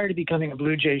prior to becoming a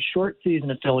Blue Jays short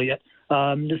season affiliate,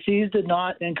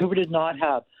 Vancouver did not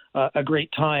have a great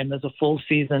time as a full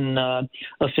season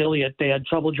affiliate. They had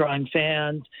trouble drawing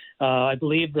fans. I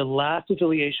believe the last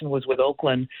affiliation was with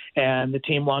Oakland, and the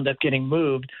team wound up getting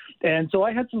moved. And so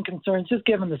I had some concerns, just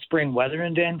given the spring weather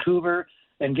in Vancouver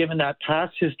and given that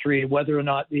past history, whether or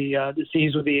not the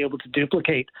Seas would be able to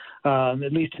duplicate,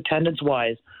 at least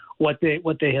attendance-wise, what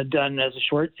they had done as a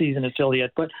short season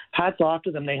affiliate. But hats off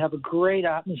to them. They have a great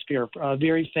atmosphere,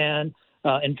 very fan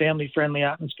and family-friendly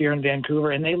atmosphere in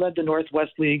Vancouver, and they led the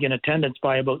Northwest League in attendance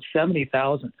by about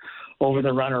 70,000 over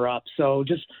the runner-up. So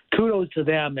just kudos to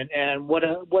them, and what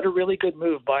a really good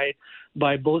move by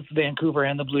both Vancouver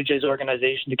and the Blue Jays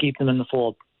organization to keep them in the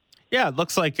fold. Yeah, it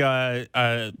looks like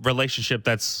a relationship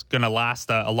that's going to last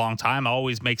a long time. It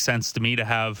always makes sense to me to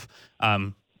have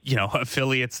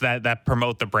affiliates that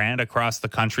promote the brand across the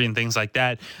country and things like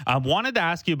that. Wanted to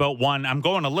ask you about one. I'm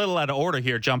going a little out of order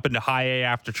here, jumping to high A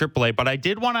after AAA, but I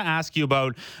did want to ask you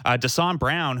about Desan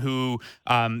Brown, who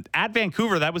at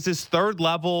Vancouver, that was his 3rd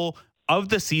level of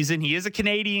the season. He is a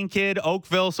Canadian kid,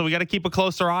 Oakville, so we got to keep a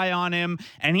closer eye on him.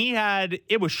 And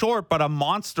it was short, but a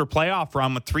monster playoff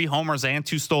run with 3 homers and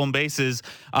 2 stolen bases.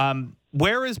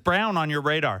 Where is Brown on your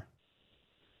radar?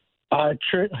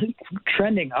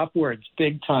 Trending upwards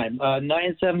big time.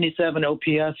 977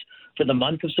 OPS for the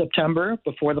month of September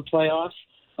before the playoffs.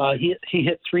 He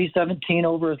hit 317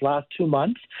 over his last 2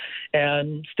 months,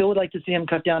 and still would like to see him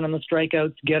cut down on the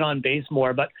strikeouts, get on base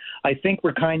more. But I think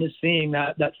we're kind of seeing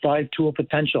that 5-tool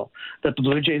potential that the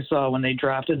Blue Jays saw when they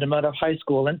drafted him out of high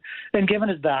school. And given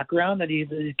his background, that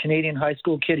he's a Canadian high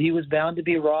school kid, he was bound to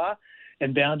be raw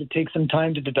and bound to take some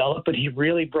time to develop, but he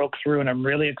really broke through, and I'm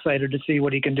really excited to see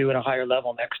what he can do at a higher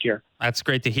level next year. That's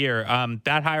great to hear.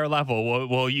 That higher level,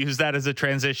 we'll use that as a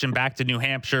transition back to New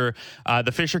Hampshire.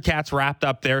 The Fisher Cats wrapped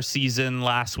up their season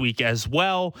last week as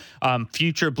well.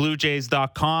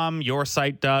 FutureBlueJays.com, your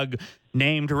site, Doug,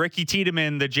 named Ricky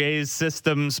Tiedemann the Jays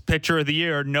Systems Pitcher of the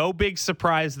Year. No big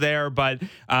surprise there, but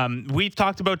we've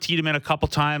talked about Tiedemann a couple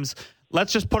times.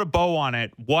 Let's just put a bow on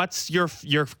it. What's your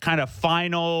kind of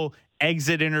final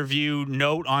exit interview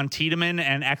note on Tiedemann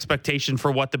and expectation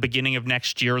for what the beginning of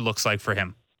next year looks like for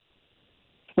him?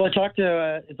 Well, I talked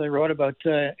to, as I wrote about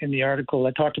in the article,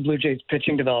 I talked to Blue Jays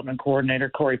pitching development coordinator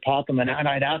Corey Popham, and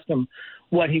I'd asked him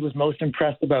what he was most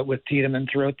impressed about with Tiedemann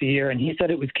throughout the year, and he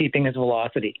said it was keeping his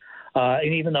velocity.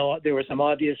 And even though there were some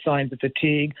obvious signs of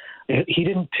fatigue, he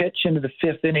didn't pitch into the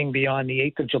 5th inning beyond the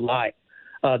 8th of July.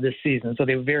 This season, so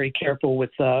they were very careful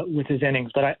with his innings.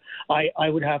 But I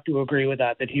would have to agree with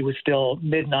that he was still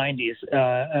mid-90s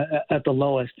at the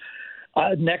lowest.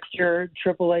 Next year,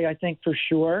 AAA, I think for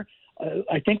sure.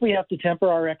 I think we have to temper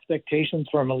our expectations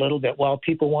for him a little bit. While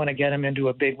people want to get him into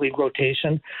a big league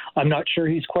rotation, I'm not sure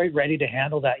he's quite ready to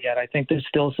handle that yet. I think there's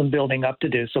still some building up to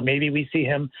do. So maybe we see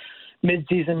him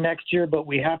mid-season next year, but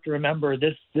we have to remember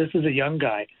this is a young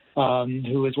guy.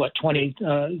 Who is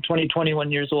 21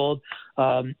 years old.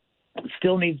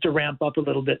 still needs to ramp up a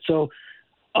little bit. So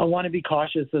I want to be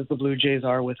cautious as the Blue Jays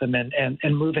are with him and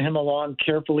move him along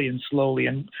carefully and slowly.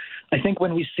 And I think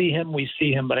when we see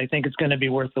him, but I think it's going to be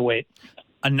worth the wait.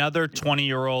 Another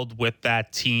 20-year-old with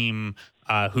that team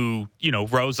who,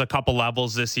 rose a couple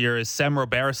levels this year is Sem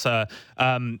Robersa.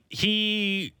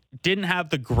 He didn't have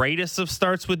the greatest of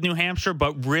starts with New Hampshire,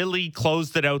 but really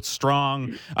closed it out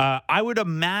strong. I would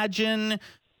imagine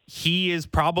he is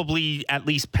probably at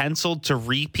least penciled to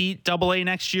repeat AA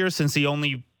next year since he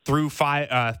only threw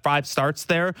five starts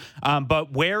there.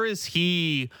 But where is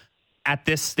he at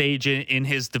this stage in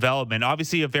his development?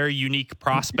 Obviously a very unique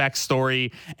prospect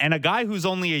story and a guy who's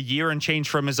only a year and change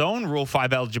from his own Rule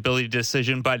 5 eligibility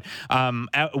decision. But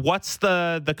what's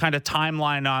the kind of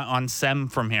timeline on Sem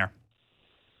from here?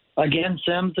 Again,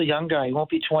 Sem's a young guy. He won't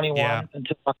be 21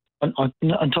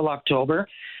 until October.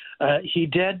 He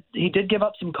did give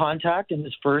up some contact in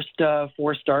his first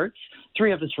 4 starts,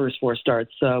 3 of his first 4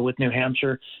 starts with New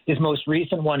Hampshire. His most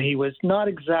recent one, he was not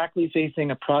exactly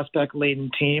facing a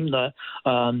prospect-laden team, the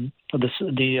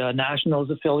Nationals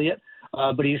affiliate,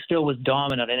 but he still was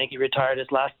dominant. I think he retired his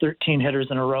last 13 hitters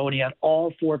in a row, and he had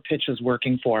all 4 pitches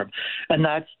working for him. And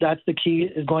that's the key,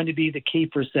 is going to be the key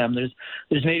for Sem.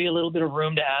 There's maybe a little bit of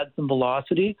room to add some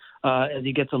velocity as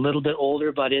he gets a little bit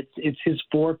older, but it's his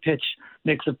 4-pitch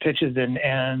mix of pitches,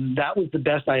 and that was the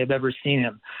best I have ever seen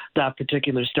him, that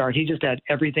particular start. He just had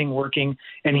everything working,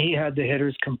 and he had the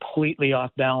hitters completely off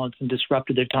balance and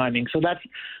disrupted their timing. So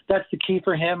that's the key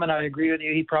for him, and I agree with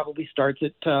you. He probably starts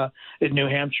at New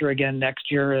Hampshire again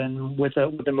next year, and with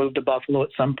a move to Buffalo at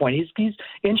some point. He's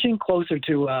inching closer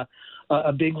to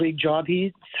a big league job.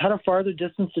 He's had a farther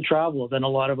distance to travel than a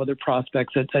lot of other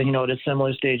prospects at a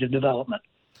similar stage of development.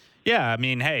 Yeah, I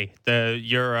mean, hey,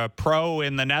 you're a pro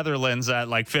in the Netherlands at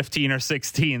like 15 or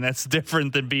 16. That's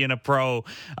different than being a pro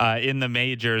in the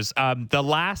majors. The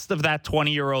last of that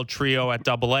 20-year-old trio at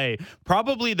AA,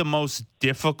 probably the most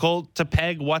difficult to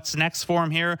peg what's next for him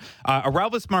here.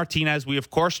 Aurelvis Martinez, we of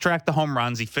course track the home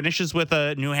runs. He finishes with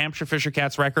a New Hampshire Fisher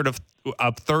Cats record of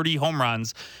 30 home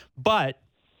runs, but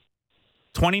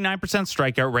 29%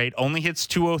 strikeout rate, only hits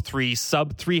 203,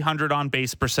 sub 300 on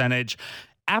base percentage.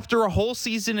 After a whole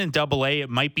season in AA, it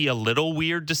might be a little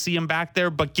weird to see him back there,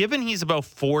 but given he's about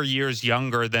 4 years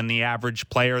younger than the average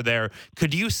player there,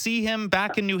 could you see him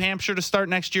back in New Hampshire to start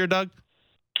next year, Doug?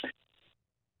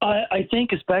 I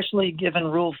think, especially given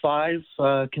Rule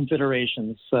 5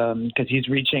 considerations, because he's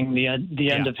reaching the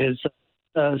end of his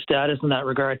status in that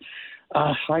regard.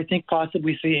 I think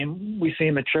possibly we see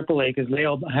him at AAA because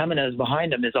Leo Jimenez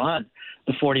behind him is on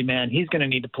the 40-man. He's going to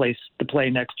need to play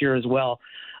next year as well.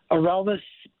 Aurelvis,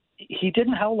 he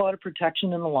didn't have a lot of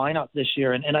protection in the lineup this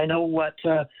year, and I know what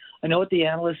the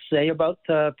analysts say about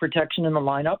protection in the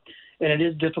lineup, and it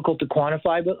is difficult to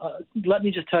quantify. But let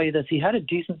me just tell you this: he had a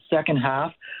decent second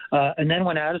half, and then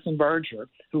when Addison Barger,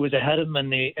 who was ahead of him in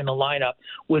the lineup,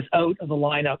 was out of the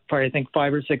lineup for I think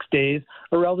 5 or 6 days,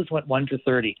 Aurelvis went 1 for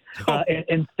 30.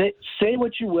 And say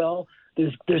what you will.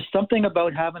 There's something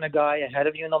about having a guy ahead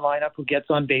of you in the lineup who gets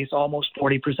on base almost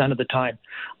 40% of the time,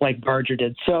 like Barger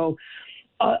did. So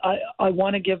I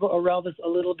want to give Aurelvis a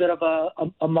little bit of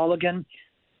a mulligan.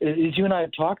 As you and I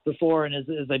have talked before, and as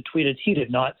I tweeted, he did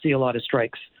not see a lot of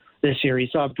strikes this year. He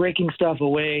saw breaking stuff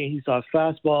away. He saw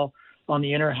fastball on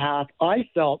the inner half. I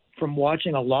felt from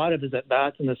watching a lot of his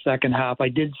at-bats in the second half, I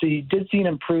did see an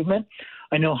improvement.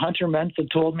 I know Hunter Mentz had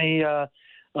told me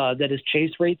that his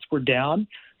chase rates were down.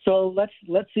 So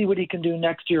let's see what he can do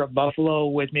next year at Buffalo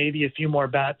with maybe a few more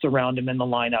bats around him in the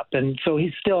lineup. And so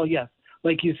he's still, yes,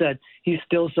 like you said, he's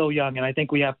still so young, and I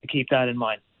think we have to keep that in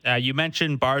mind. You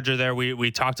mentioned Barger there. We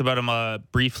talked about him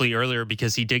briefly earlier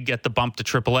because he did get the bump to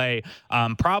AAA.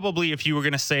 Probably if you were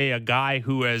going to say a guy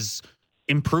who has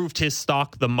improved his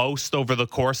stock the most over the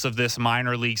course of this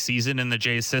minor league season in the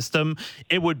Jays system,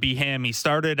 it would be him. He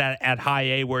started at high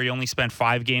A where he only spent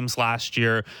 5 games last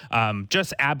year.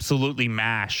 Just absolutely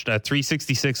mashed.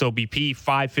 366 OBP,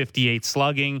 558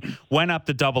 slugging, went up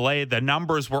to AA. The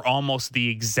numbers were almost the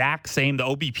exact same. The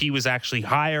OBP was actually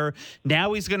higher.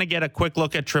 Now he's going to get a quick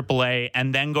look at AAA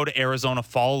and then go to Arizona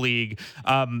Fall League.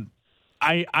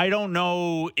 I don't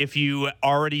know if you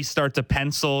already start to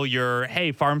pencil your,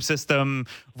 farm system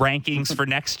rankings for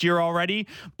next year already,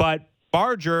 but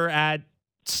Barger at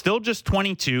still just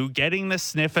 22, getting the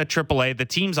sniff at AAA. The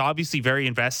team's obviously very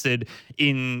invested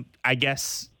in, I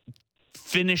guess,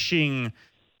 finishing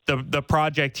the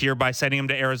project here by sending him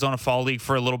to Arizona Fall League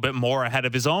for a little bit more ahead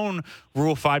of his own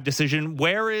Rule 5 decision.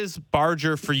 Where is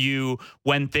Barger for you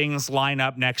when things line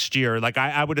up next year? Like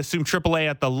I would assume AAA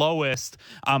at the lowest,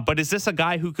 but is this a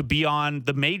guy who could be on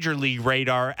the major league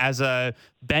radar as a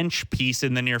bench piece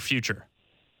in the near future?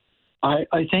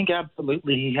 I think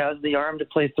absolutely. He has the arm to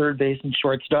play third base and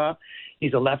shortstop.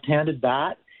 He's a left-handed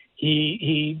bat.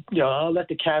 He I'll let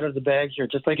the cat out of the bag here,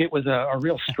 just like it was a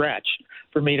real stretch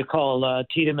for me to call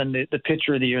Tiedemann the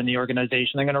pitcher of the year in the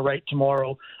organization. I'm going to write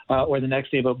tomorrow or the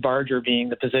next day about Barger being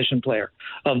the position player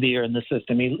of the year in the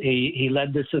system. He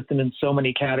led the system in so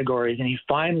many categories, and he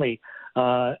finally,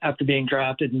 after being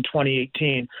drafted in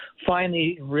 2018,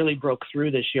 finally really broke through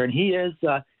this year. And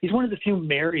he's one of the few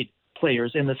married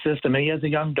players in the system, and he has a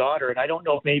young daughter, and I don't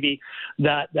know if maybe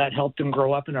that helped him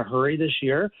grow up in a hurry this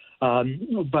year.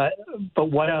 But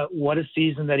what a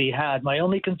season that he had. My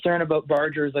only concern about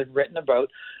Barger, as I've written about,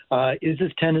 is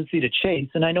his tendency to chase.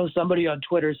 And I know somebody on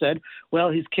Twitter said, well,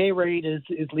 his K rate is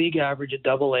league average at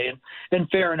AA, and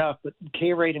fair enough, but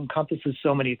K rate encompasses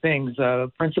so many things,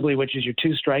 principally which is your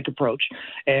two-strike approach.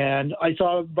 And I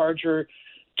saw Barger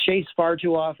chase far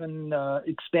too often,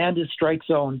 expand his strike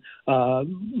zone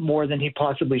more than he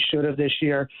possibly should have this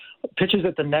year. Pitchers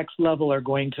at the next level are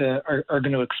going to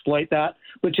exploit that.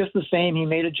 But just the same, he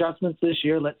made adjustments this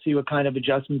year. Let's see what kind of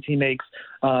adjustments he makes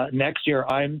next year.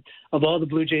 Of all the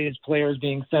Blue Jays players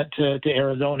being sent to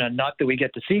Arizona, not that we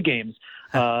get to see games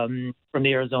from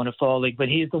the Arizona Fall League, but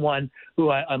he's the one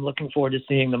who I'm looking forward to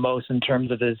seeing the most in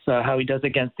terms of his how he does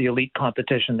against the elite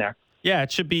competition there. Yeah,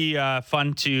 it should be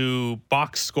fun to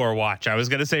box score watch. I was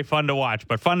going to say fun to watch,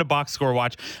 but fun to box score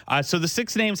watch. So the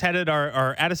 6 names headed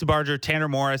are Addison Barger, Tanner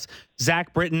Morris,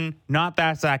 Zach Britton, not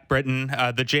that Zach Britton.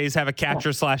 The Jays have a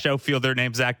catcher/outfielder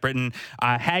named Zach Britton,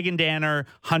 Hagen Danner,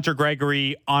 Hunter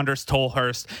Gregory, Anders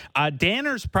Tolhurst.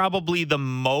 Danner's probably the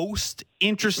most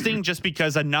interesting just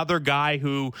because another guy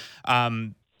who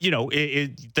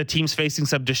the team's facing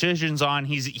some decisions on.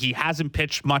 He hasn't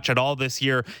pitched much at all this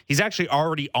year. He's actually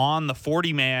already on the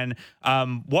 40-man.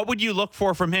 What would you look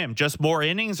for from him? Just more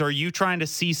innings? Or are you trying to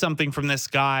see something from this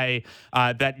guy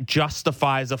that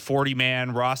justifies a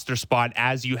 40-man roster spot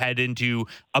as you head into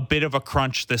a bit of a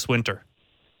crunch this winter?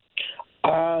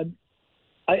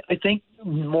 I think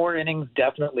more innings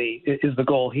definitely is the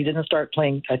goal. He didn't start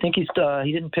playing. I think he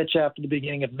didn't pitch after the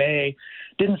beginning of May,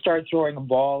 didn't start throwing a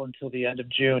ball until the end of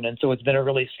June, and so it's been a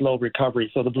really slow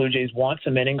recovery. So the Blue Jays want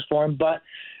some innings for him, but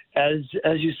as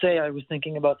you say, I was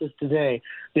thinking about this today.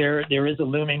 There is a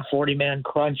looming 40-man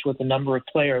crunch with a number of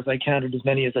players. I counted as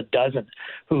many as a dozen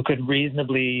who could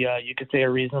reasonably,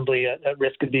 are reasonably at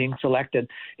risk of being selected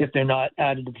if they're not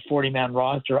added to the 40-man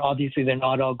roster. Obviously, they're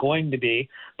not all going to be,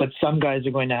 but some guys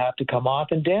are going to have to come off.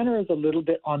 And Danner is a little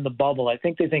bit on the bubble. I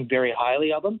think they think very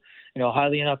highly of him,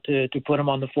 highly enough to put him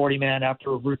on the 40-man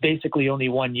after basically only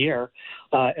 1 year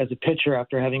as a pitcher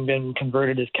after having been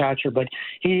converted as catcher. But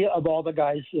he, of all the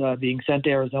guys being sent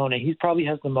to Arizona, he probably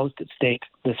has the most at stake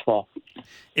this fall.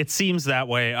 It seems that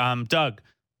way. Doug,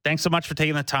 thanks so much for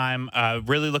taking the time.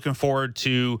 Really looking forward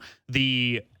to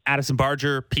the Addison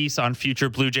Barger piece on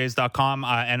futurebluejays.com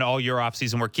and all your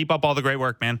offseason work. Keep up all the great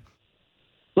work, man.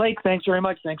 Blake, thanks very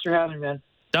much. Thanks for having me, man.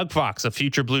 Doug Fox of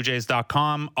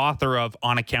futurebluejays.com, author of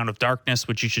On Account of Darkness,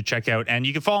 which you should check out. And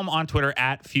you can follow him on Twitter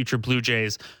at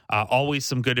futurebluejays. Always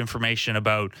some good information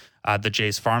about the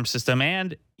Jays farm system.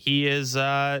 And he is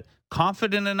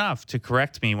confident enough to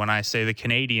correct me when I say the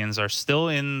Canadians are still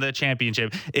in the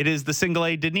championship. It is the Single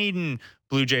A Dunedin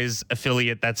Blue Jays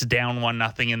affiliate that's down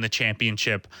 1-0 in the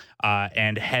championship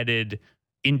and headed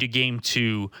into game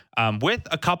 2 with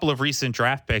a couple of recent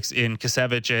draft picks in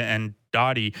Kasevich and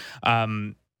Dottie.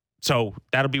 So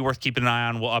that'll be worth keeping an eye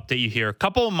on. We'll update you here. A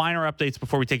couple of minor updates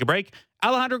before we take a break.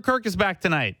 Alejandro Kirk is back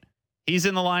tonight. He's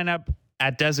in the lineup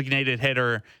at designated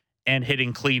hitter and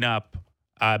hitting cleanup.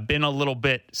 Been a little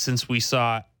bit since we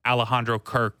saw Alejandro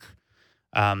Kirk,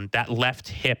 that left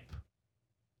hip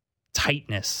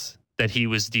tightness that he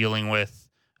was dealing with.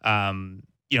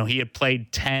 He had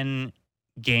played 10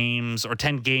 games or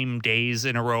 10 game days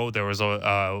in a row. There was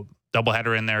a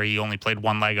doubleheader in there he only played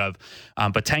one leg of,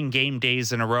 but 10 game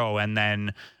days in a row, and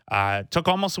then took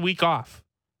almost a week off.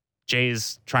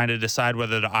 Jays trying to decide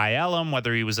whether to IL him,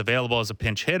 whether he was available as a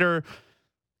pinch hitter.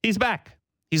 He's back.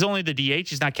 He's only the DH.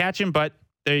 He's not catching, but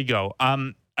there you go.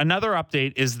 Another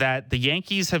update is that the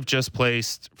Yankees have just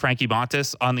placed Frankie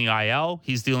Montas on the IL.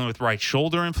 He's dealing with right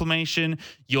shoulder inflammation.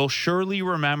 You'll surely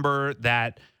remember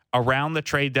that around the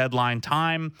trade deadline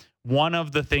time, one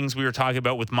of the things we were talking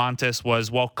about with Montas was,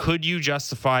 well, could you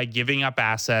justify giving up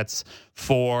assets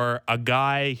for a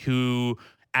guy who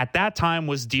at that time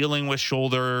was dealing with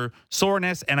shoulder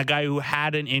soreness and a guy who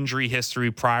had an injury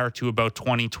history prior to about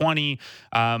 2020.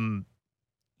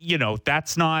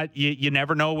 That's not, you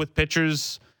never know with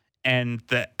pitchers, and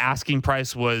the asking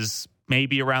price was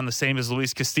maybe around the same as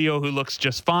Luis Castillo, who looks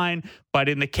just fine. But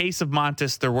in the case of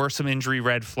Montes, there were some injury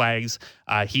red flags.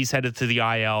 He's headed to the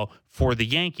IL for the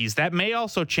Yankees. That may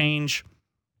also change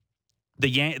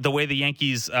the way the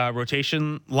Yankees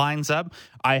rotation lines up.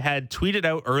 I had tweeted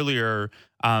out earlier,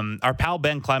 our pal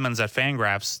Ben Clemens at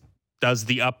Fangraphs does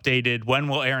the updated when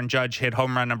will Aaron Judge hit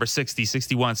home run number 60,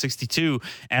 61, 62.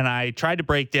 And I tried to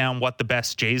break down what the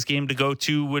best Jays game to go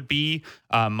to would be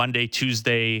Monday,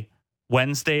 Tuesday,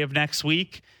 Wednesday of next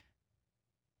week.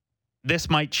 This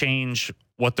might change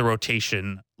what the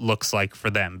rotation looks like for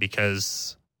them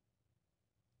because,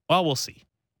 well, we'll see.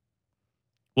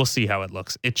 We'll see how it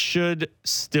looks. It should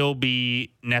still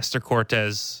be Nestor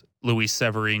Cortes, Luis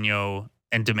Severino,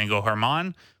 and Domingo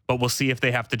Germán, but we'll see if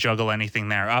they have to juggle anything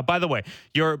there. By the way,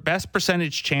 your best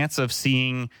percentage chance of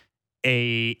seeing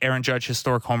a Aaron Judge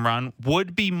historic home run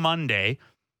would be Monday.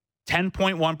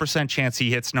 10.1% chance he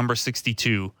hits number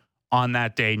 62 on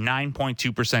that day.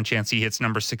 9.2% chance he hits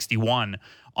number 61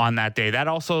 on that day. That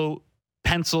also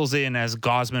pencils in as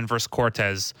Gausman versus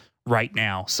Cortes right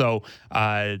now. So,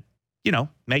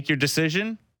 make your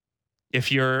decision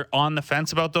if you're on the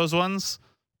fence about those ones,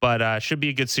 but should be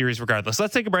a good series regardless.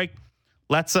 Let's take a break.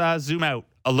 Let's zoom out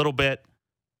a little bit.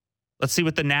 Let's see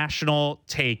what the national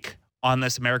take on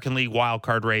this American League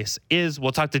wildcard race is.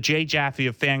 We'll talk to Jay Jaffe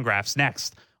of Fangraphs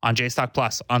next on J Stock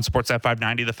Plus on Sportsnet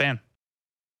 590 The Fan.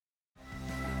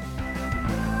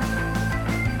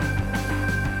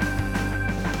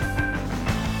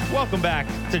 Welcome back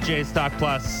to J Stock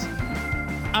Plus.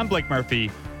 I'm Blake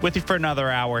Murphy with you for another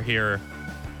hour here.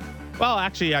 Well,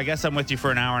 actually, I guess I'm with you for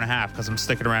an hour and a half because I'm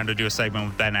sticking around to do a segment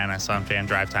with Ben Ennis on Fan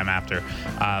Drive Time after.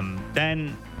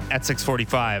 Then at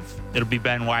 6:45, it'll be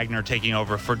Ben Wagner taking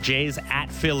over for Jays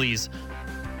at Phillies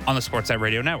on the Sportsnet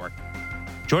Radio Network.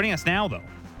 Joining us now, though,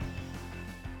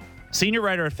 senior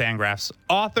writer at Fangraphs,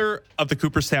 author of the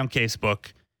Cooperstown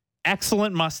Casebook,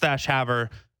 excellent mustache haver,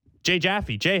 Jay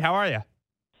Jaffe. Jay, how are you?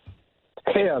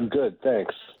 Hey, I'm good,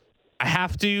 thanks. I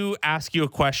have to ask you a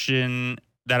question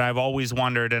that I've always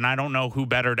wondered, and I don't know who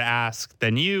better to ask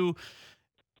than you.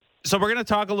 So we're going to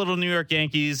talk a little New York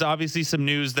Yankees. Obviously, some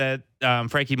news that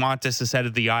Frankie Montes is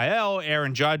headed to the IL.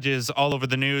 Aaron Judge is all over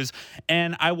the news.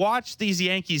 And I watch these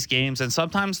Yankees games, and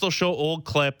sometimes they'll show old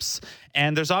clips.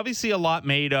 And there's obviously a lot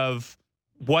made of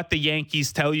what the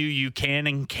Yankees tell you can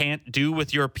and can't do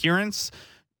with your appearance.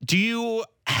 Do you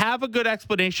have a good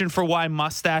explanation for why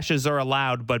mustaches are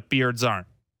allowed but beards aren't?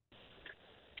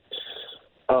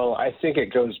 Oh, I think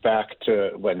it goes back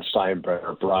to when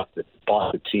Steinbrenner bought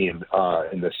the team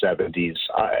in the 70s.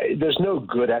 There's no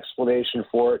good explanation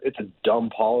for it. It's a dumb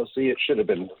policy. It should have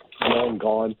been long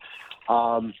gone.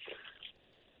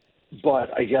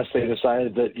 But I guess they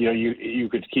decided that you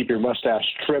could keep your mustache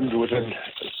trimmed within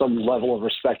some level of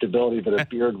respectability, but a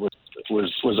beard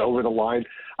was over the line.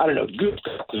 I don't know. Good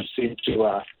coaches seem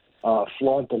to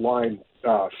flaunt the line,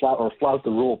 flout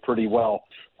the rule pretty well.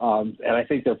 And I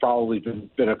think there probably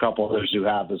been a couple others who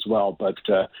have as well, but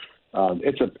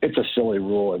it's a silly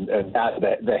rule, and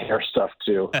the hair stuff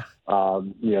too.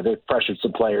 They've pressured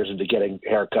some players into getting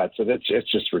haircuts, and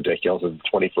it's just ridiculous in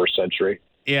the 21st century.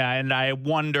 Yeah, and I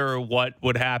wonder what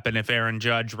would happen if Aaron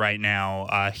Judge right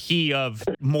now, he of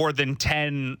more than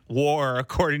 10 WAR,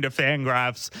 according to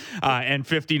Fangraphs, and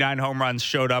 59 home runs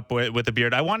showed up with a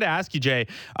beard. I wanted to ask you, Jay,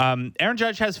 Aaron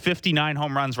Judge has 59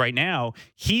 home runs right now.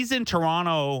 He's in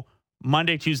Toronto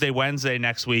Monday, Tuesday, Wednesday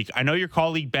next week. I know your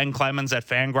colleague Ben Clemens at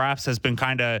Fangraphs has been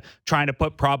kind of trying to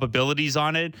put probabilities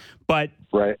on it, but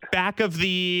right. Back of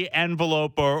the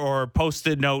envelope or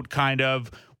Post-it note kind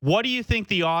of, what do you think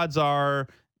the odds are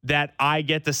that I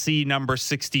get to see number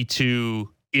 62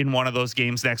 in one of those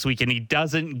games next week and he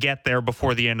doesn't get there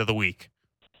before the end of the week?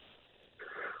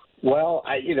 Well,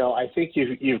 I think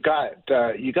you've got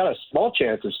a small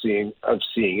chance of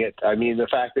seeing it. I mean, the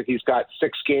fact that he's got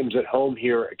 6 games at home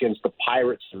here against the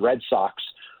Pirates and Red Sox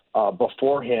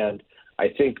beforehand, I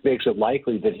think makes it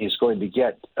likely that he's going to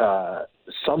get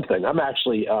something. I'm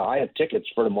actually I have tickets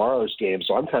for tomorrow's game,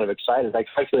 so I'm kind of excited. I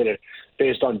calculated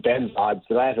based on Ben's odds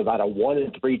that I have about a 1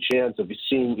 in 3 chance of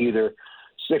seeing either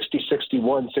 60,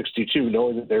 61, 62,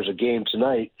 knowing that there's a game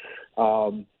tonight.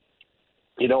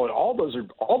 And all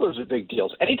those are big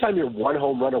deals. Anytime you're 1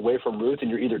 home run away from Ruth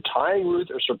and you're either tying Ruth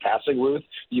or surpassing Ruth,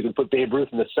 you can put Babe Ruth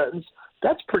in the sentence.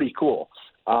 That's pretty cool.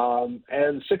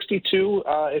 And 62,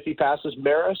 if he passes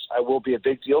Maris, will be a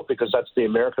big deal because that's the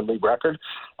American League record.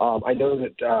 I know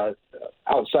that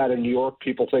outside of New York,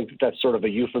 people think that that's sort of a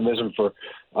euphemism for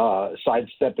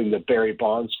sidestepping the Barry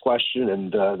Bonds question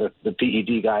and the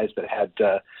PED guys that had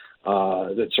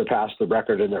that surpassed the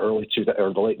record in the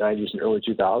the late 90s and early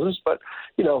 2000s. But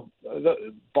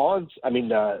the Bonds,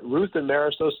 Ruth and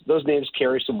Maris, those names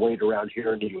carry some weight around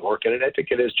here in New York, and I think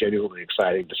it is genuinely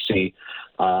exciting to see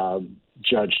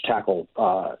Judge tackle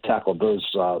those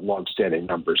longstanding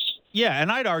numbers. Yeah,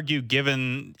 and I'd argue,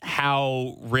 given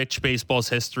how rich baseball's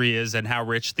history is and how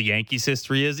rich the Yankees'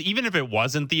 history is, even if it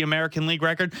wasn't the American League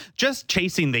record, just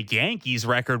chasing the Yankees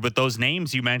record with those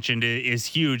names you mentioned is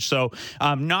huge. So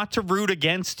not to root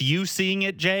against you seeing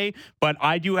it, Jay, but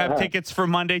I do have tickets for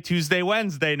Monday, Tuesday,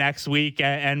 Wednesday next week.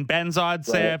 And Ben's odds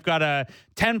say I've got a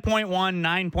 10.1,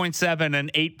 9.7,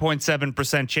 and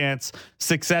 8.7% chance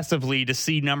successively to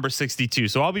see number 62.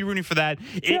 So I'll be rooting for that.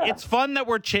 It's fun that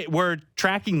we're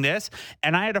tracking this.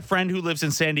 And I had a friend who lives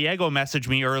in San Diego message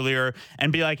me earlier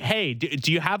and be like, hey,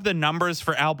 do you have the numbers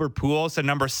for Albert Pujols and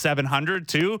number 700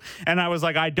 too? And I was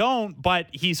like, I don't, but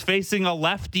he's facing a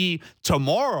lefty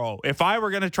tomorrow. If I were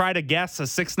going to try to guess a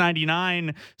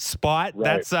 699 spot,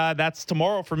 that's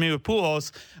tomorrow for me with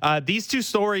Pujols. These two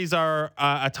stories are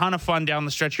a ton of fun down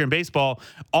the stretch here in baseball,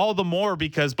 all the more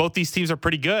because both these teams are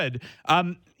pretty good.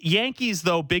 Yankees,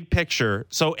 though, big picture.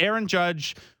 So Aaron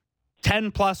Judge,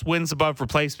 10 plus wins above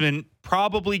replacement,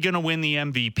 probably going to win the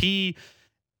MVP.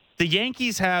 The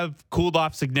Yankees have cooled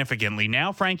off significantly.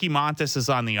 Now Frankie Montas is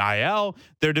on the IL.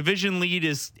 Their division lead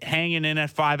is hanging in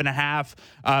at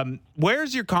 5.5.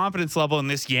 Where's your confidence level in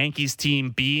this Yankees team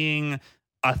being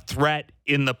a threat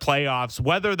in the playoffs,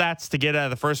 whether that's to get out of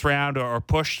the first round or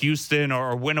push Houston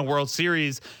or win a World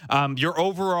Series? Your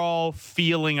overall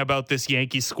feeling about this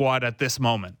Yankees squad at this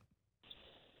moment?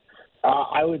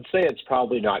 I would say it's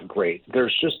probably not great.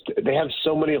 They have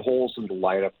so many holes in the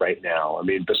lineup right now. I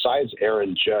mean, besides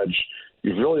Aaron Judge,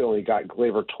 you've really only got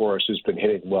Gleyber Torres, who's been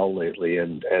hitting well lately,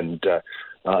 and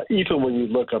even when you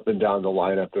look up and down the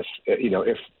lineup,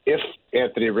 if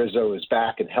Anthony Rizzo is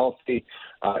back and healthy,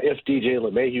 if DJ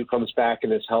LeMahieu comes back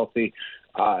and is healthy,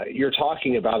 you're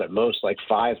talking about at most like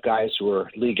five guys who are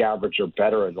league average or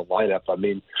better in the lineup. I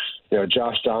mean,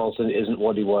 Josh Donaldson isn't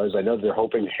what he was. I know they're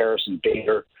hoping Harrison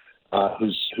Bader,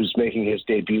 who's making his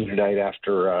debut tonight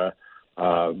after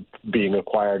being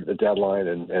acquired at the deadline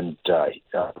and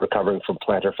recovering from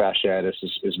plantar fasciitis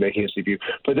is making his debut.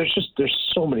 But there's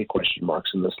so many question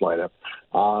marks in this lineup.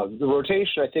 The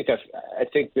rotation, I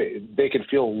think they can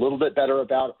feel a little bit better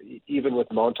about, even with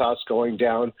Montas going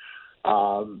down.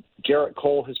 Garrett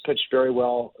Cole has pitched very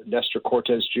well. Nestor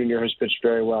Cortez Jr. has pitched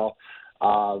very well.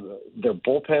 Their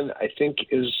bullpen, I think,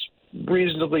 is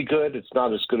reasonably good. It's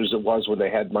not as good as it was when they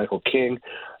had Michael King,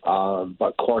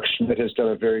 but Clark Schmidt has done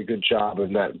a very good job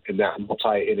in that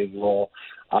multi-inning role.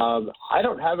 I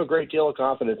don't have a great deal of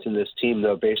confidence in this team,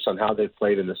 though, based on how they've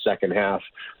played in the second half.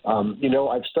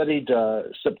 I've studied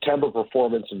September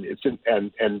performance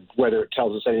and whether it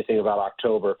tells us anything about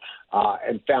October,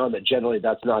 and found that generally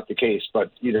that's not the case.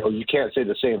 But you can't say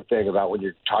the same thing about when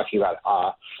you're talking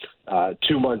about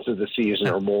 2 months of the season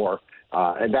or more.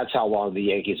 And that's how long the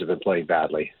Yankees have been playing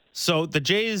badly. So the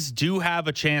Jays do have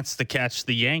a chance to catch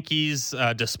the Yankees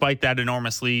despite that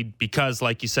enormous lead because,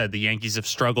 like you said, the Yankees have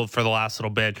struggled for the last little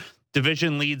bit.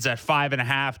 Division leads at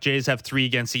 5.5. Jays have 3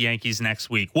 against the Yankees next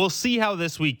week. We'll see how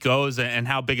this week goes and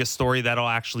how big a story that'll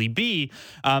actually be.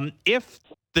 If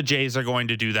the Jays are going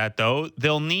to do that, though,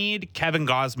 they'll need Kevin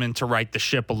Gausman to right the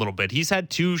ship a little bit. He's had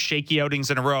 2 shaky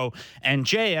outings in a row. And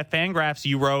Jay, at Fangraphs,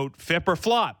 you wrote FIP or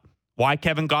flop. Why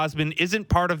Kevin Gausman isn't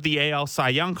part of the AL Cy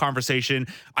Young conversation.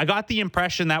 I got the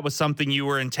impression that was something you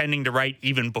were intending to write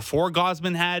even before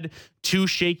Gausman had 2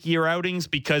 shakier outings,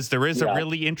 because there is a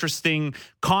really interesting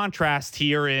contrast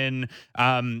here in,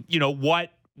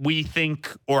 what we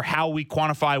think or how we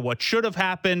quantify what should have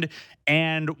happened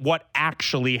and what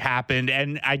actually happened.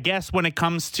 And I guess when it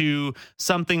comes to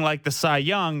something like the Cy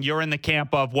Young, you're in the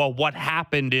camp of, well, what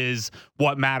happened is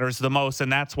what matters the most.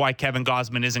 And that's why Kevin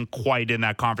Gausman isn't quite in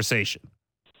that conversation.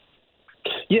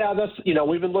 Yeah, that's,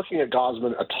 we've been looking at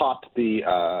Gausman atop the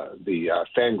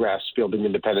Fangraphs fielding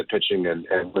independent pitching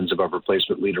and wins above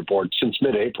replacement leaderboard since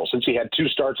mid-April, since he had 2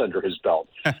 starts under his belt.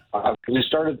 He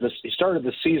started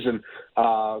the season,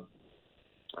 I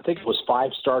think it was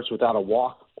 5 starts without a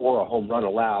walk or a home run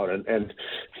allowed, and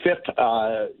FIP,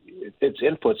 its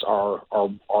inputs are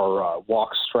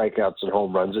walks, strikeouts, and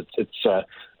home runs.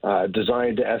 It's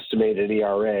designed to estimate an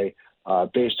ERA.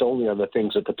 Based only on the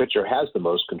things that the pitcher has the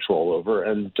most control over.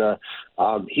 And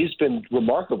he's been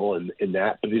remarkable in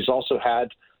that, but he's also had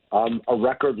a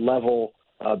record level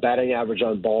batting average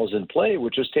on balls in play,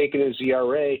 which has taken his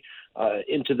ERA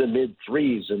into the mid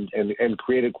threes and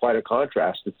created quite a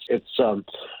contrast. It's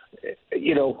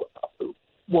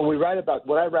when I write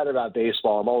about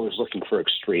baseball, I'm always looking for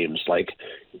extremes.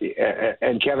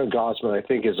 And Kevin Gausman, I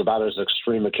think, is about as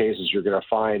extreme a case as you're going to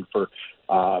find for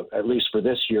at least for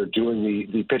this year, doing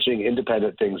the pitching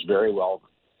independent things very well.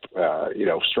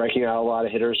 Striking out a lot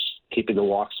of hitters, keeping the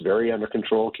walks very under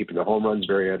control, keeping the home runs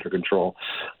very under control.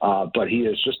 But he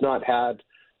has just not had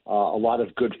a lot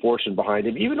of good fortune behind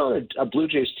him, even on a Blue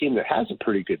Jays team that has a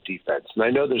pretty good defense. And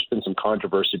I know there's been some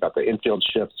controversy about the infield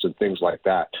shifts and things like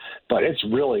that, but it's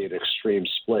really an extreme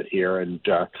split here. And,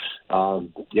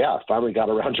 finally got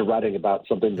around to writing about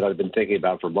something that I've been thinking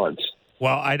about for months.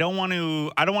 Well, I don't want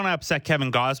to upset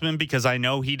Kevin Gausman because I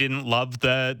know he didn't love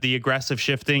the aggressive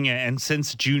shifting. And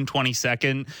since June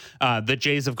 22nd, the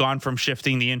Jays have gone from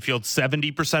shifting the infield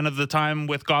 70% of the time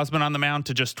with Gausman on the mound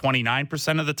to just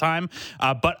 29% of the time.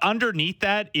 But underneath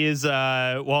that is,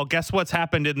 guess what's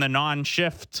happened in the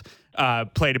non-shift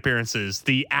plate appearances?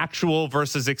 The actual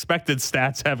versus expected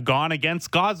stats have gone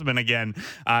against Gausman again.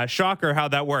 Shocker how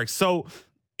that works. So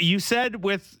you said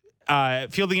with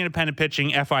fielding independent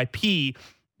pitching, FIP,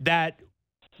 that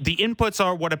the inputs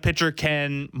are what a pitcher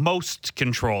can most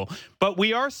control. But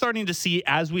we are starting to see,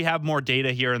 as we have more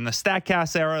data here in the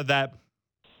StatCast era, that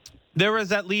there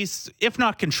is at least, if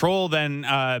not control, then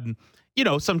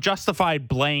some justified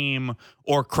blame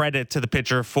or credit to the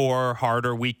pitcher for hard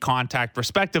or weak contact,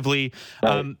 respectively.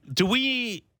 Right. Do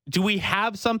we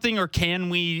have something, or can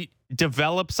we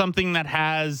develop something that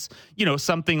has,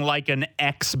 something like an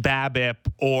xBABIP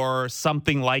or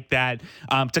something like that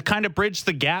to kind of bridge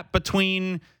the gap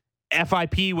between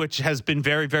FIP, which has been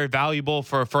very, very valuable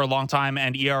for a long time,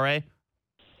 and ERA?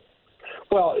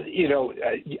 Well,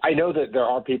 I know that there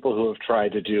are people who have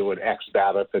tried to do an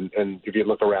xBABIP, and if you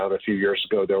look around a few years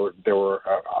ago, there were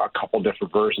a couple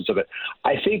different versions of it.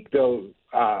 I think, though,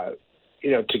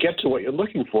 to get to what you're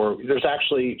looking for, there's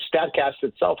actually StatCast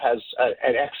itself has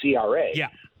an xERA,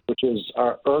 which is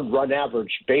earned run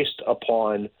average based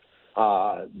upon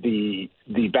the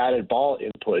batted ball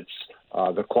inputs,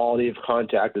 the quality of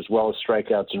contact, as well as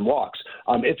strikeouts and walks.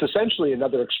 It's essentially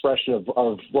another expression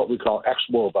of what we call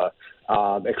xWOBA,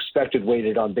 expected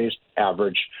weighted on base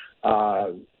average,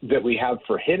 that we have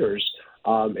for hitters.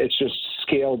 It's just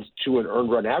scaled to an earned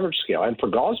run average scale. And for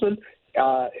Gausman,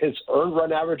 his earned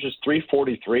run average is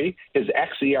 343. His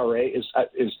xERA is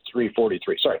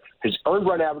 343. Sorry, his earned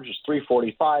run average is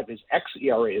 345. His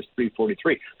xERA is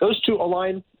 343. Those two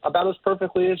align about as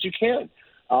perfectly as you can.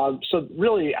 So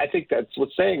really, I think that's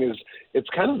what's saying is it's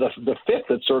kind of the fifth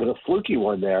that's sort of the fluky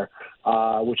one there,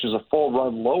 which is a full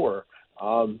run lower.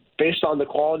 Based on the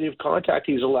quality of contact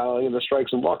he's allowing in the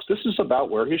strikes and walks, this is about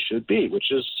where he should be,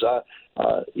 which is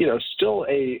still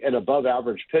an above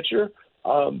average pitcher.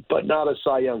 But not a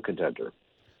Cy Young contender.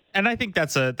 And I think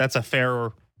that's a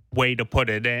fair way to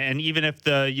put it. And even if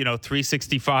the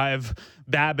 365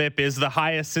 BABIP is the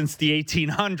highest since the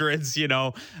 1800s,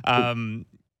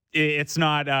 it's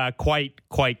not quite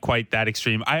that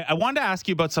extreme. I wanted to ask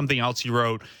you about something else you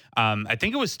wrote. I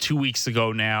think it was 2 weeks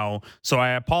ago now, so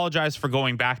I apologize for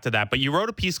going back to that. But you wrote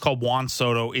a piece called "Juan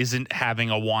Soto Isn't Having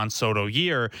a Juan Soto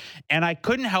Year," and I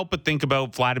couldn't help but think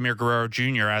about Vladimir Guerrero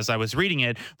Jr. as I was reading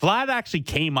it. Vlad actually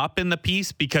came up in the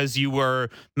piece because you were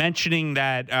mentioning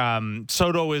that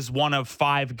Soto is one of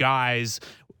 5 guys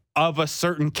of a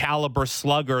certain caliber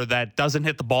slugger that doesn't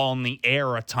hit the ball in the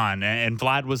air a ton. And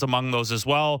Vlad was among those as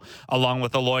well, along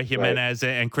with Eloy Jimenez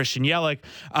and Christian Yelich.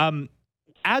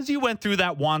 As you went through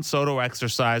that Juan Soto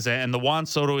exercise, and the Juan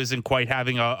Soto isn't quite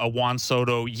having a Juan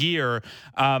Soto year,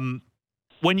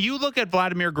 when you look at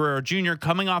Vladimir Guerrero Jr.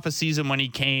 coming off a season when he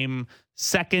came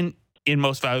second in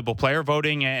most valuable player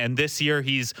voting, and this year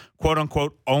he's quote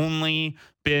unquote only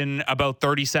been about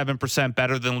 37%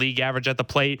 better than league average at the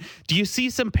plate. Do you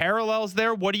see some parallels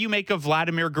there? What do you make of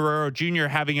Vladimir Guerrero Jr.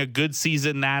 having a good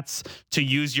season that's, to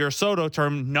use your Soto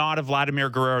term, not a Vladimir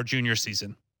Guerrero Jr.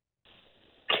 season?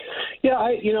 Yeah,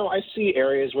 I see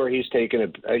areas where he's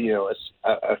taken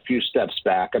a few steps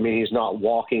back. I mean, he's not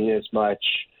walking as much.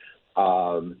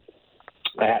 He's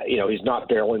not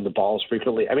barreling the balls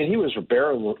frequently. I mean, he was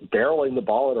barreling the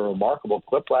ball at a remarkable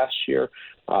clip last year.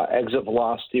 Exit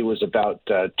velocity was about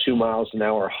 2 miles an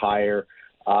hour higher.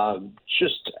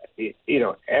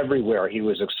 Everywhere he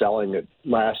was excelling at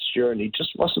last year, and he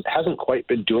just hasn't quite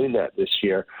been doing that this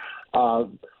year.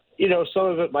 Some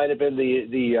of it might have been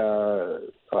the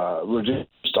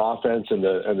reduced offense and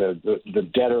the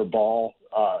deader ball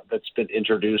that's been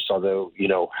introduced. Although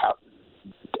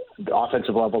the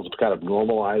offensive levels have kind of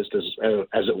normalized as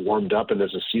it warmed up and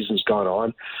as the season's gone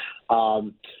on.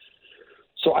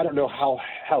 So I don't know how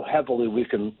heavily we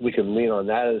can lean on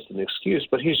that as an excuse,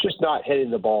 but he's just not hitting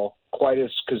the ball quite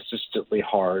as consistently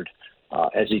hard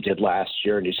as he did last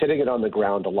year, and he's hitting it on the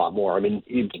ground a lot more. I mean,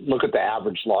 you look at the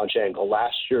average launch angle.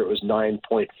 Last year it was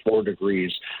 9.4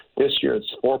 degrees. This year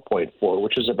it's 4.4,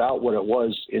 which is about what it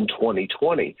was in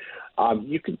 2020. As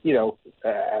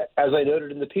I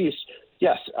noted in the piece,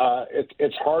 yes,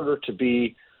 it's harder to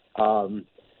be an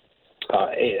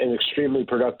extremely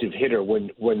productive hitter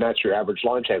when that's your average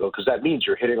launch angle, because that means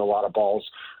you're hitting a lot of balls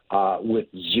with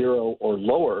 0 or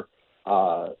lower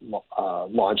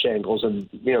launch angles, and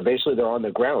basically they're on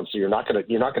the ground, so you're not going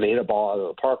to hit a ball out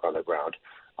of the park on the ground.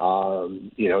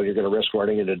 You're going to risk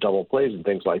running into double plays and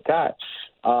things like that.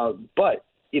 But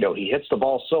he hits the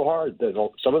ball so hard that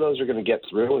some of those are going to get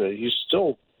through, and he's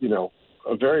still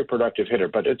a very productive hitter,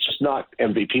 but it's just not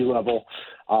MVP level.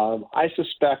 I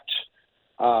suspect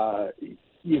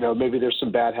maybe there's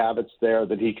some bad habits there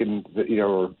that he can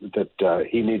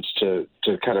he needs to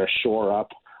kind of shore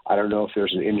up. I don't know if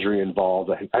there's an injury involved.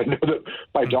 I know that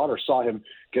my daughter saw him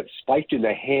get spiked in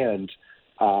the hand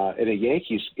in a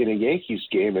Yankees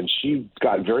game, and she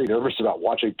got very nervous about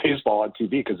watching baseball on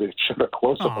TV because they showed a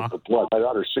close up of the blood. My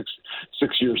daughter's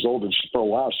six years old, and for a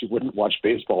while she wouldn't watch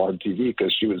baseball on TV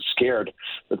because she was scared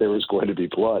that there was going to be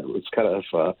blood. It was kind of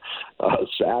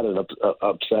sad and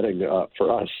upsetting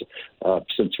for us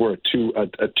since we're a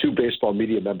two baseball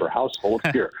media member household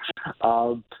here.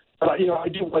 But I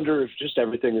do wonder if just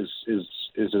everything is as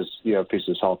piece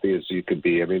as healthy as you could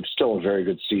be. I mean, still a very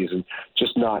good season,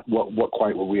 just not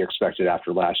quite what we expected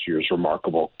after last year's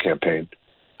remarkable campaign.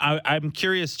 I'm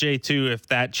curious, Jay, too, if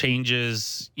that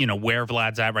changes, where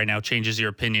Vlad's at right now, changes your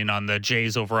opinion on the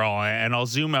Jays overall. And I'll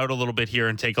zoom out a little bit here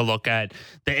and take a look at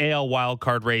the AL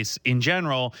wildcard race in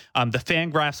general. The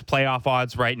Fangraphs playoff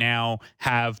odds right now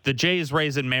have the Jays,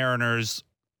 Rays, and Mariners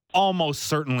almost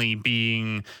certainly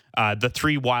being the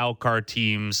 3 wildcard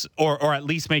teams, or at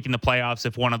least making the playoffs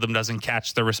if one of them doesn't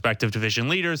catch their respective division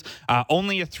leaders.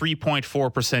 Only a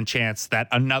 3.4% chance that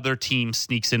another team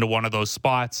sneaks into one of those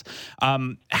spots.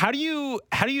 How do you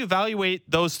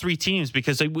evaluate those 3 teams?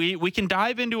 Because we can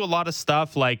dive into a lot of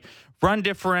stuff like run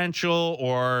differential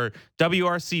or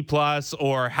WRC plus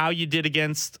or how you did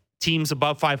against teams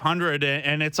above 500,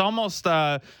 and it's almost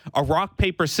a rock,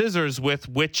 paper, scissors with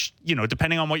which,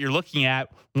 depending on what you're looking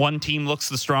at, one team looks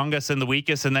the strongest and the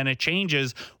weakest, and then it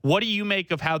changes. What do you make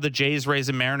of how the Jays, Rays,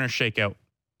 and Mariners shake out?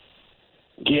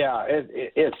 Yeah,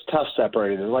 it's tough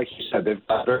separating them. Like you said, they've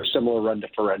got very similar run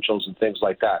differentials and things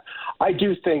like that. I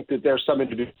do think that there's something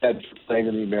to be said for playing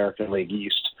in the American League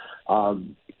East.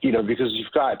 Because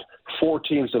you've got 4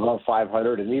 teams above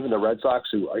 500, and even the Red Sox,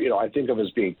 who I think of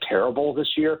as being terrible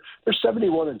this year, they're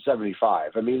 71 and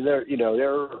 75. I mean, they're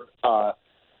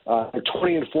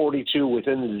 20 and 42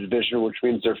 within the division, which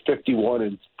means they're 51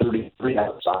 and 33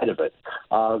 outside of it.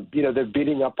 They're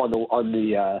beating up on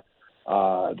the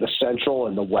Central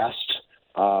and the West,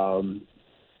 I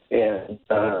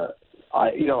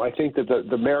think that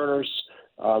the Mariners,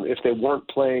 if they weren't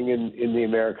playing in the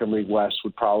American League West,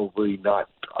 would probably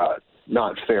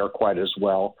not fare quite as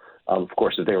well. Of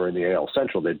course, if they were in the AL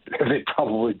Central, they'd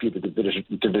probably be the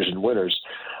division winners.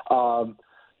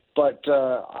 But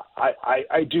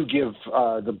I do give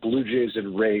the Blue Jays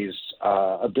and Rays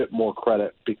a bit more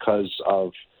credit because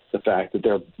of the fact that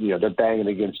they're banging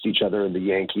against each other in the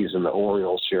Yankees and the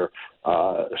Orioles here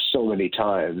so many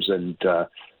times, and that's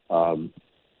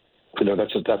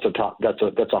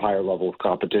a higher level of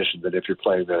competition than if you're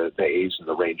playing the A's and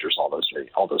the Rangers all those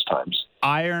times.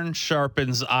 Iron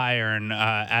sharpens iron,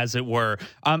 as it were.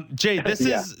 Jay,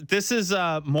 this is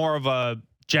more of a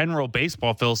general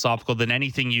baseball philosophical than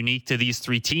anything unique to these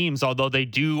 3 teams, although they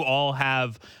do all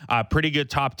have pretty good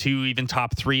top 2, even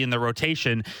top 3 in the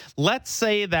rotation. Let's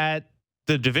say that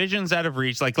the division's out of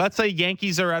reach. Like, let's say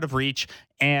Yankees are out of reach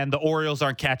and the Orioles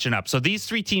aren't catching up. So these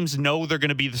 3 teams know they're going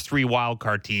to be the 3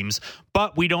 wildcard teams,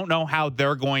 but we don't know how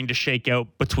they're going to shake out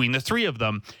between the 3 of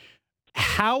them.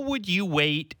 How would you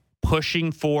weight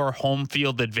pushing for home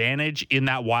field advantage in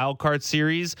that wildcard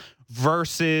series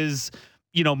versus,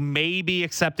 maybe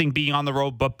accepting being on the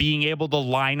road, but being able to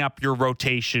line up your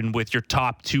rotation with your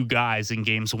top 2 guys in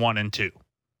games 1 and 2?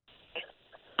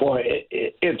 Boy,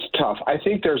 it's tough. I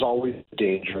think there's always a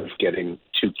danger of getting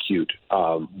too cute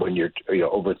when you're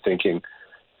overthinking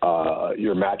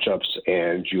your matchups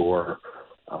and your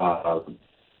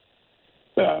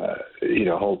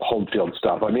home field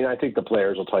stuff. I mean, I think the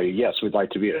players will tell you, yes, we'd like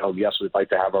to be at home. Yes, we'd like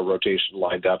to have our rotation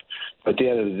lined up. But at the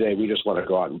end of the day, we just want to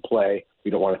go out and play.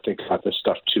 We don't want to think about this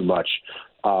stuff too much.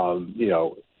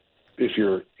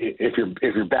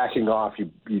 you're backing off,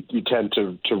 you tend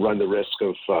to run the risk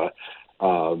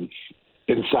of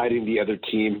inciting the other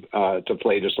team to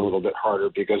play just a little bit harder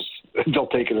because they'll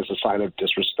take it as a sign of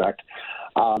disrespect.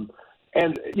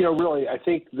 And really, I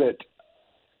think that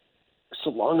so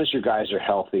long as your guys are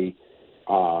healthy,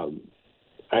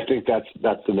 I think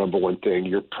that's the number one thing.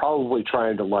 You're probably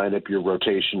trying to line up your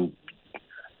rotation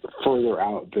further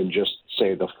out than just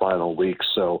say the final week.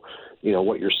 So,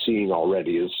 what you're seeing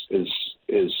already is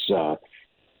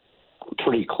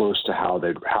pretty close to how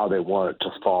they want it to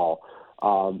fall.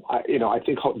 I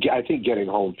think getting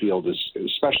home field is,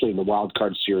 especially in the wild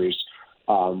card series,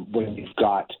 when you've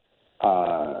got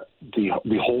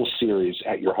the whole series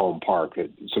at your home park.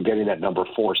 So getting that number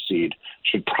 4 seed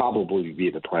should probably be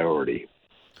the priority.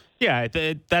 Yeah,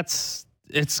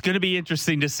 it's going to be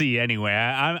interesting to see anyway.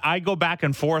 I go back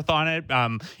and forth on it,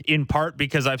 in part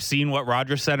because I've seen what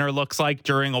Rogers Center looks like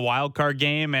during a wild card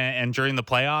game and during the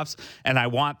playoffs, and I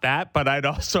want that. But I'd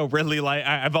also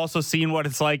I've also seen what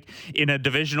it's like in a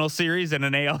divisional series and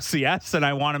an ALCS, and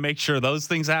I want to make sure those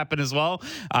things happen as well.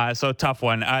 So tough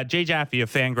one. Jay Jaffe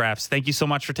of Fangraphs, thank you so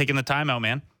much for taking the time out,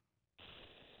 man.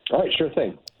 All right, sure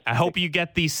thing. I hope you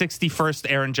get the 61st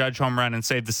Aaron Judge home run and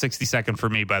save the 62nd for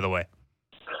me, by the way.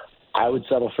 I would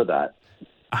settle for that.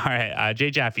 All right. Jay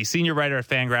Jaffe, senior writer at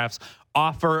Fangraphs,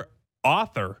 author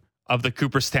of the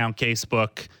Cooperstown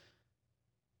Casebook.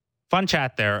 Fun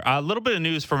chat there. A little bit of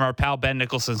news from our pal Ben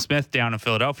Nicholson-Smith down in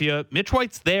Philadelphia. Mitch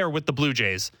White's there with the Blue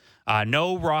Jays.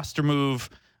 No roster move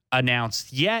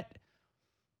announced yet.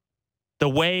 The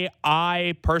way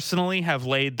I personally have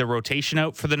laid the rotation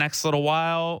out for the next little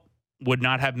while, would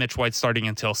not have Mitch White starting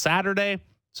until Saturday.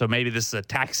 So maybe this is a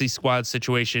taxi squad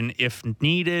situation if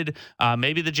needed.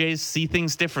 Maybe the Jays see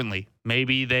things differently.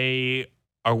 Maybe they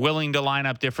are willing to line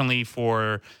up differently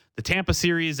for the Tampa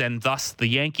series and thus the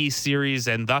Yankees series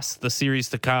and thus the series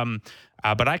to come.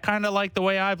 But I kind of like the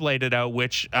way I've laid it out,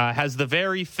 which has the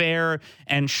very fair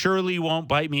and surely won't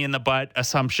bite me in the butt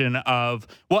assumption of,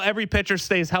 well, every pitcher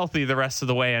stays healthy the rest of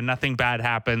the way and nothing bad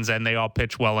happens and they all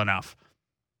pitch well enough.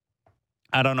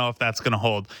 I don't know if that's going to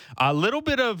hold. A little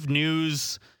bit of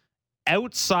news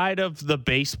outside of the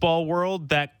baseball world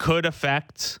that could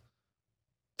affect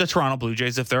the Toronto Blue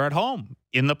Jays if they're at home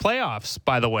in the playoffs,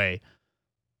 by the way.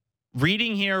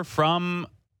 Reading here from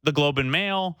the Globe and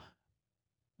Mail,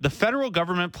 the federal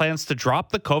government plans to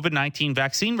drop the COVID-19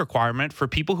 vaccine requirement for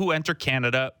people who enter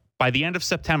Canada by the end of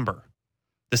September.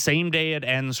 The same day it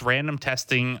ends random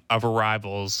testing of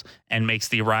arrivals and makes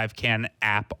the ArriveCan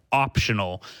app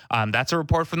optional. That's a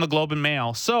report from the Globe and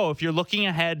Mail. So if you're looking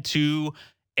ahead to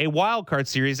a wild card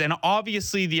series, and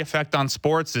obviously the effect on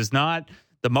sports is not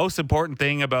the most important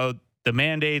thing about the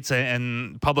mandates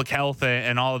and public health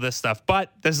and all of this stuff,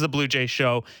 but this is a Blue Jays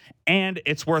show, and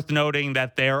it's worth noting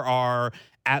that there is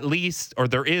at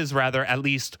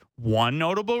least one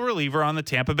notable reliever on the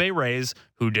Tampa Bay Rays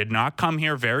who did not come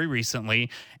here very recently.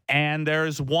 And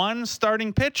there's one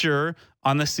starting pitcher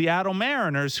on the Seattle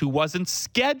Mariners who wasn't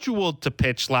scheduled to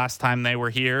pitch last time they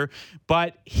were here,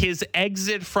 but his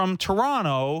exit from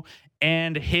Toronto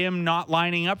and him not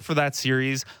lining up for that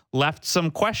series left some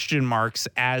question marks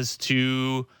as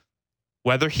to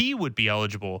whether he would be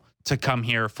eligible to come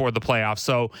here for the playoffs.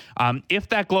 So if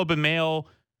that Globe and Mail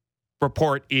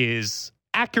report is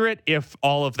accurate, if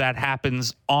all of that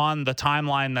happens on the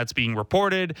timeline that's being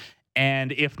reported,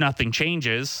 and if nothing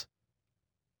changes,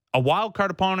 a wild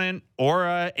card opponent or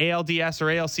a ALDS or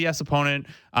ALCS opponent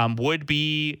would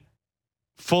be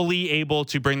fully able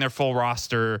to bring their full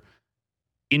roster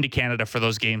into Canada for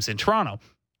those games in Toronto.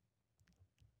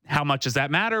 How much does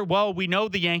that matter? Well, we know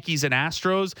the Yankees and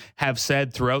Astros have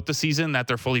said throughout the season that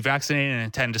they're fully vaccinated and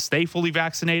intend to stay fully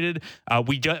vaccinated.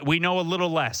 We know a little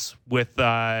less with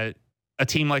a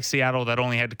team like Seattle that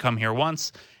only had to come here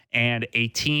once, and a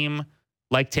team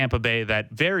like Tampa Bay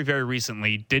that very, very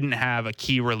recently didn't have a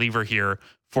key reliever here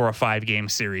for a 5-game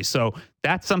series. So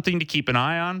that's something to keep an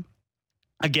eye on.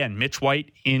 Again, Mitch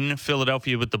White in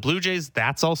Philadelphia with the Blue Jays.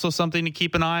 That's also something to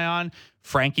keep an eye on.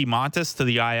 Frankie Montas to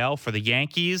the IL for the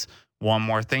Yankees. One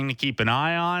more thing to keep an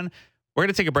eye on. We're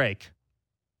going to take a break.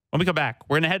 When we come back,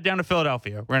 we're going to head down to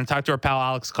Philadelphia. We're going to talk to our pal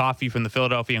Alex Coffey from the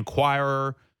Philadelphia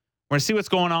Inquirer. We're going to see what's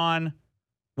going on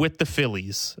with the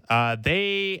Phillies.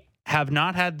 They have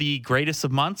not had the greatest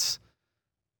of months.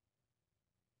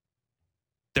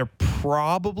 They're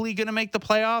probably going to make the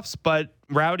playoffs, but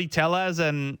Rowdy Tellez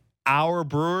and our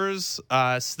Brewers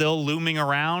still looming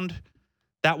around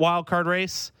that wild card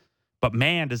race. But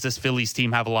man, does this Phillies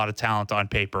team have a lot of talent on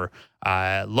paper.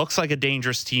 Looks like a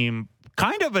dangerous team.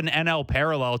 kind of an NL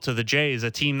parallel to the Jays,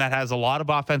 a team that has a lot of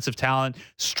offensive talent,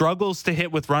 struggles to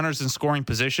hit with runners in scoring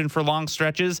position for long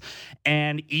stretches.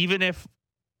 And even if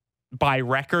by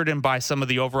record and by some of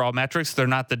the overall metrics, they're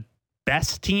not the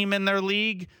best team in their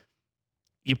league,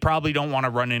 you probably don't want to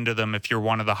run into them if you're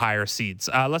one of the higher seeds.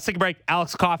 Let's take a break.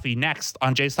 Alex Coffey next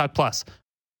on Jays Talk Plus.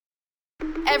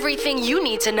 Everything you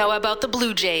need to know about the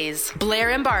Blue Jays.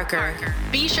 Blair and Barker.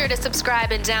 Be sure to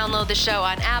subscribe and download the show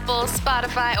on Apple,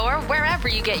 Spotify, or wherever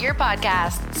you get your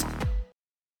podcasts.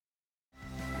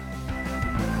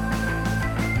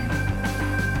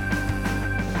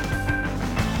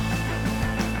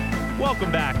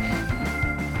 Welcome back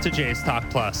to Jays Talk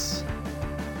Plus.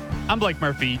 I'm Blake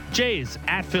Murphy. Jays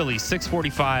at Phillies,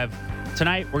 6:45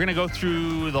 tonight. We're going to go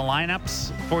through the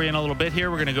lineups for you in a little bit here.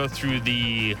 We're going to go through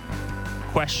the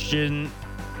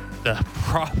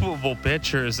probable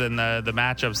pitchers and the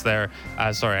matchups there.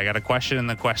 Sorry, I got a question in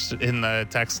the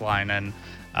text line and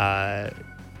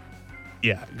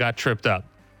got tripped up.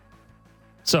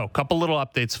 So, a couple little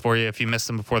updates for you if you missed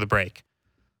them before the break.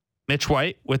 Mitch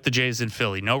White with the Jays in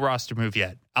Philly, no roster move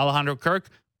yet. Alejandro Kirk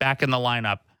back in the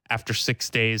lineup after 6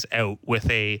 days out with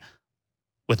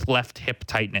left hip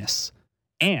tightness.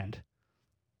 And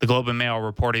the Globe and Mail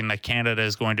reporting that Canada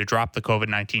is going to drop the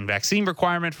COVID-19 vaccine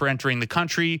requirement for entering the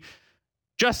country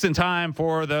just in time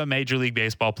for the Major League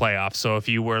Baseball playoffs. So if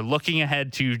you were looking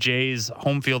ahead to Jays'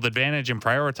 home field advantage and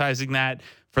prioritizing that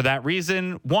for that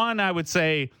reason, one, I would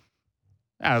say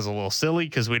that was a little silly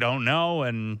because we don't know.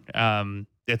 And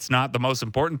it's not the most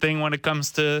important thing when it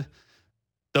comes to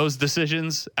those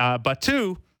decisions. But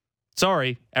two,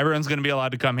 sorry, everyone's going to be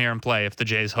allowed to come here and play if the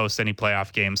Jays host any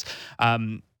playoff games.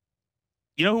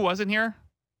 You know who wasn't here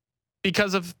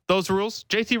because of those rules?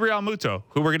 JT Realmuto,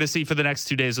 who we're going to see for the next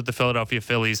 2 days with the Philadelphia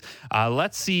Phillies.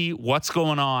 Let's see what's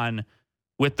going on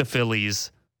with the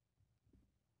Phillies.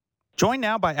 Joined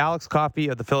now by Alex Coffey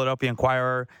of the Philadelphia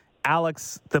Inquirer.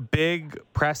 Alex, the big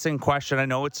pressing question, I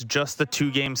know it's just the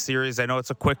 2-game series. I know it's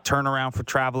a quick turnaround for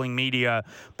traveling media,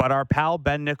 but our pal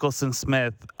Ben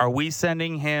Nicholson-Smith, are we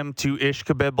sending him to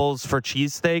Ishkabibbles for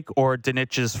cheesesteak or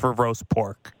Danich's for roast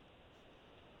pork?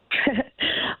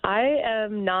 I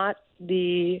am not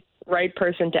the right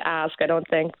person to ask, I don't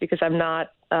think, because I'm not,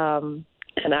 and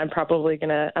I'm hoping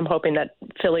that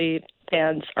Philly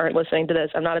fans aren't listening to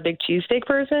this. I'm not a big cheesesteak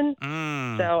person,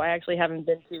 so I actually haven't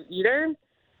been to either.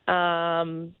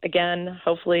 Again,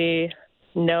 hopefully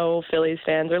no Phillies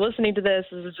fans are listening to this.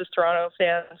 This is just Toronto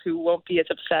fans who won't be as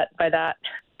upset by that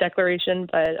declaration,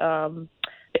 but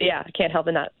yeah, I can't help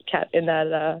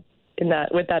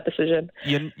with that decision.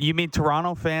 You mean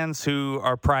Toronto fans who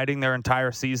are priding their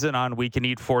entire season on we can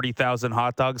eat 40,000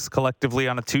 hot dogs collectively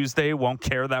on a Tuesday won't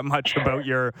care that much about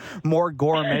your more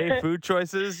gourmet food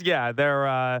choices? Yeah, they're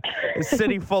a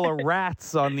city full of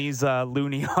rats on these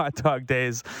loony hot dog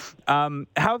days. How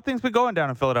have things been going down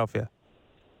in Philadelphia?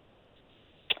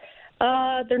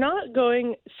 They're not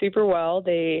going super well.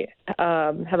 They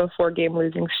have a 4-game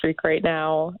losing streak right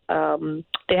now.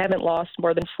 They haven't lost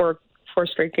more than four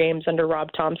straight games under Rob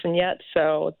Thompson yet,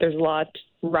 so there's a lot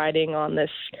riding on this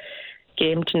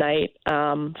game tonight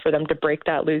for them to break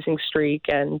that losing streak.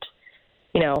 And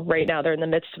right now they're in the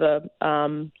midst of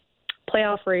a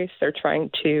playoff race. They're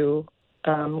trying to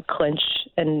clinch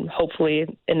and hopefully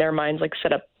in their minds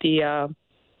set up the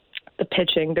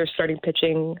pitching, their starting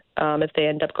pitching, if they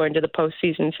end up going to the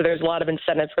postseason. So there's a lot of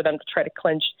incentive for them to try to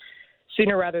clinch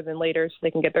sooner rather than later so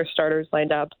they can get their starters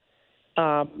lined up.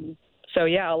 So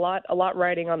yeah, a lot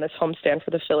riding on this homestand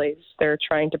for the Phillies. They're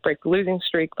trying to break the losing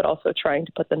streak, but also trying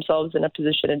to put themselves in a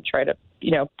position and try to,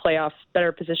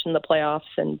 better position in the playoffs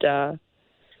and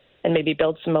maybe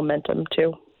build some momentum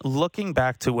too. Looking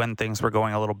back to when things were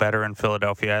going a little better in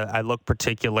Philadelphia, I look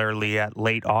particularly at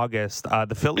late August.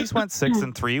 The Phillies went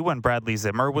 6-3 when Bradley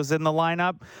Zimmer was in the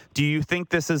lineup. Do you think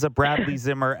this is a Bradley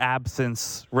Zimmer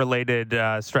absence related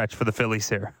stretch for the Phillies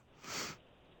here?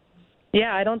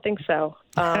 Yeah, I don't think so.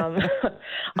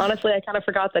 Honestly, I kind of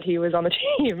forgot that he was on the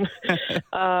team. It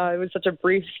was such a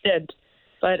brief stint.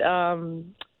 But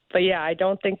yeah, I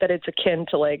don't think that it's akin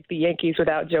to the Yankees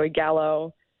without Joey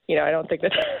Gallo. I don't think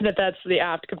that's the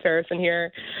apt comparison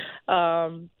here.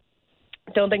 Don't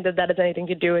think that has anything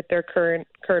to do with their current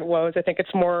woes. I think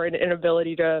it's more an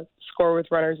inability to score with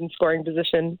runners in scoring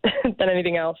position than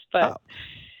anything else. But.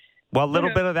 Well, a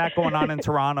little bit of that going on in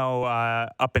Toronto,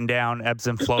 up and down, ebbs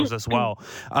and flows as well.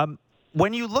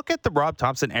 When you look at the Rob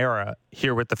Thompson era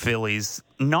here with the Phillies,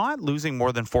 not losing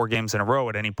more than 4 games in a row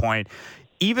at any point,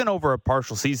 even over a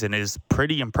partial season, is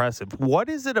pretty impressive. What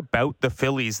is it about the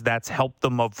Phillies that's helped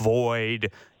them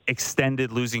avoid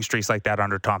extended losing streaks like that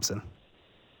under Thompson?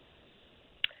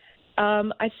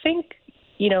 I think,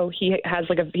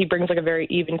 he brings like a very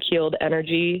even keeled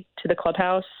energy to the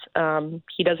clubhouse.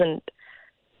 He doesn't,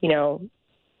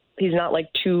 he's not like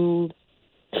too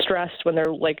stressed when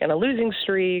they're like in a losing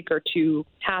streak or too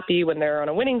happy when they're on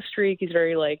a winning streak. He's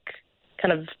very like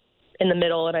kind of in the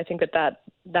middle. And I think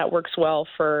that works well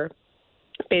for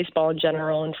baseball in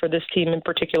general and for this team in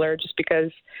particular, just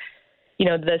because,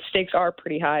 the stakes are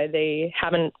pretty high. They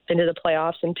haven't been to the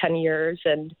playoffs in 10 years,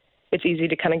 and it's easy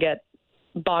to kind of get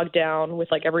bogged down with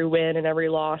like every win and every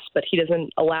loss, but he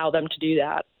doesn't allow them to do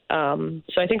that.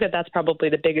 So I think that's probably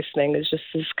the biggest thing, is just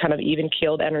this kind of even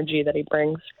keeled energy that he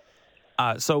brings.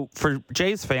 So for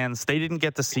Jays fans, they didn't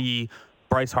get to see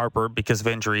Bryce Harper because of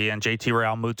injury and JT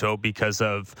Realmuto because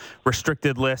of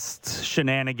restricted list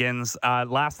shenanigans.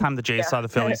 Last time the Jays saw the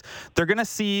Phillies, they're going to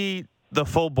see the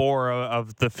full bore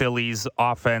of the Phillies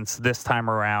offense this time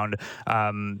around.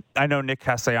 I know Nick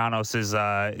Castellanos is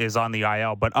on the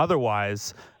IL, but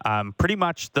otherwise, pretty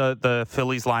much the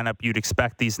Phillies lineup you'd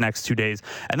expect these next 2 days.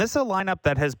 And this is a lineup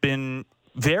that has been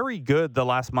very good the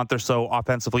last month or so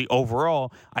offensively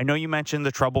overall. I know you mentioned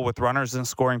the trouble with runners in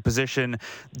scoring position.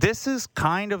 This is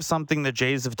kind of something the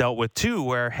Jays have dealt with too,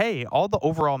 where, hey, all the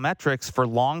overall metrics for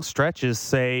long stretches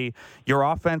say your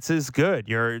offense is good.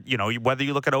 Whether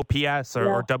you look at OPS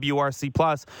or WRC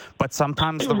plus, but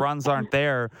sometimes the runs aren't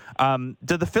there.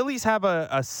 Do the Phillies have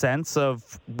a sense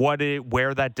of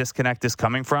where that disconnect is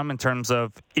coming from in terms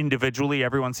of individually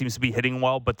everyone seems to be hitting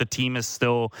well, but the team is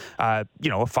still, a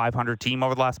 500 team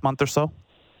over the last month or so?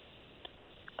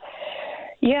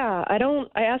 Yeah, I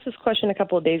asked this question a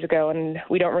couple of days ago, and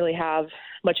we don't really have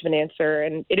much of an answer.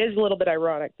 And it is a little bit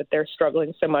ironic that they're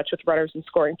struggling so much with runners in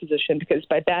scoring position, because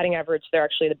by batting average, they're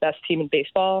actually the best team in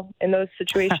baseball in those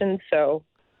situations. So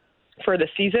for the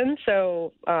season,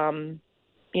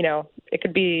 it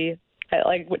could be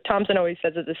like what Thompson always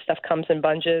says, that this stuff comes in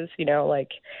bunches.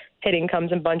 Like hitting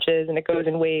comes in bunches and it goes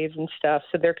in waves and stuff.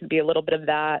 So there could be a little bit of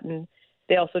that. And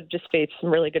they also just faced some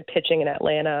really good pitching in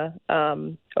Atlanta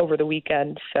over the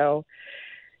weekend. So,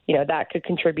 that could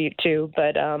contribute too.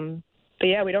 But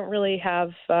yeah, we don't really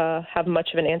have much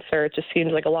of an answer. It just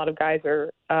seems like a lot of guys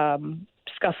are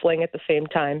scuffling at the same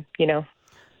time,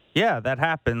 Yeah, that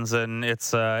happens, and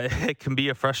it can be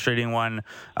a frustrating one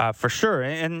for sure.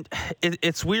 And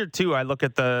it's weird too. I look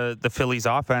at the Phillies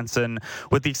offense, and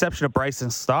with the exception of Bryson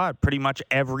Stott, pretty much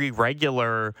every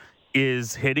regular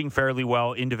is hitting fairly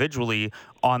well individually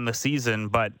on the season,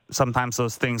 but sometimes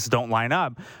those things don't line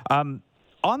up.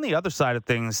 On the other side of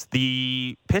things,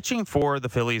 the pitching for the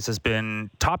Phillies has been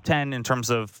top 10 in terms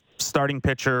of starting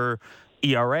pitcher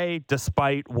ERA,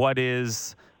 despite what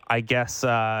is, I guess,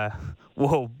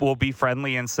 we'll be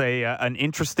friendly and say an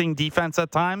interesting defense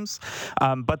at times.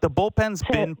 But the bullpen's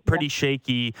been pretty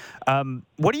shaky.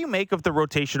 What do you make of the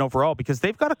rotation overall? Because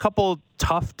they've got a couple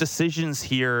tough decisions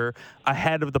here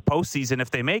ahead of the postseason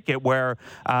if they make it, where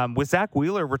with Zach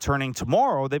Wheeler returning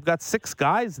tomorrow, they've got 6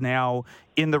 guys now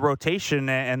in the rotation,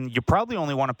 and you probably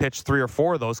only want to pitch 3 or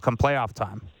 4 of those come playoff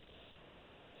time.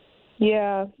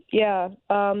 Yeah.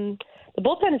 The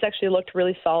bullpen has actually looked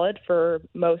really solid for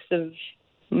most of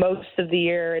the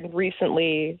year, and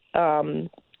recently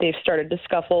they've started to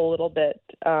scuffle a little bit,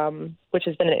 which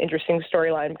has been an interesting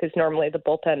storyline, because normally the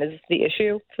bullpen is the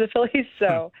issue for the Phillies.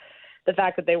 So the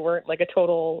fact that they weren't like a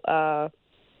total,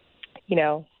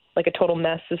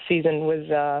 mess this season was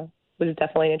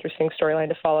definitely an interesting storyline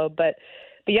to follow. But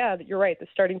yeah, you're right. The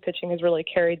starting pitching has really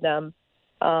carried them.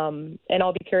 And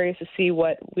I'll be curious to see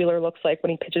what Wheeler looks like when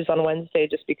he pitches on Wednesday,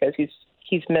 just because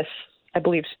he's missed, I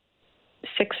believe,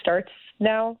 6 starts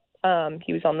now.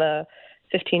 He was on the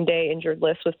 15-day injured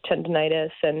list with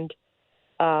tendinitis, and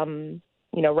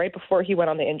right before he went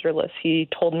on the injured list, he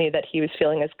told me that he was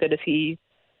feeling as good as he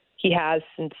has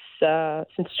since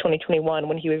 2021,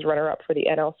 when he was runner-up for the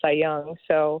NL Cy Young.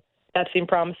 So that seemed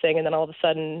promising, and then all of a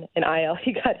sudden,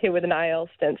 he got hit with an IL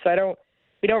stint. So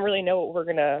we don't really know what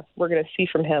we're gonna see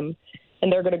from him,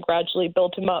 and they're gonna gradually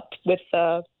build him up with.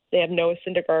 They have Noah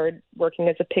Syndergaard working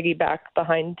as a piggyback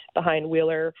behind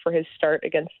Wheeler for his start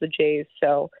against the Jays.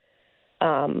 So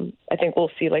I think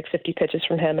we'll see like 50 pitches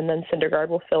from him, and then Syndergaard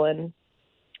will fill in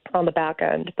on the back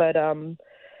end. But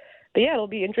yeah, it'll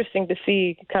be interesting to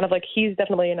see. Kind of like he's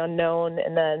definitely an unknown,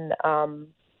 and then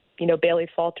Bailey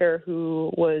Falter,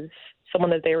 who was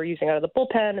someone that they were using out of the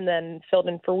bullpen and then filled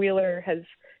in for Wheeler, has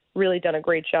really done a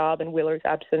great job in Wheeler's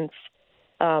absence.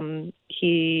 I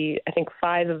think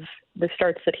 5 of the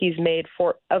starts that he's made,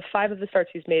 4 of the starts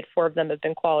he's made, 4 of them have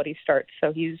been quality starts.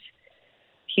 So he's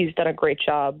done a great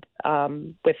job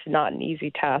with not an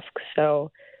easy task.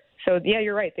 So yeah,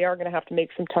 you're right. They are going to have to make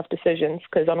some tough decisions,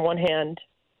 because on one hand,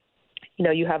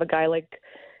 you have a guy like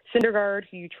Syndergaard,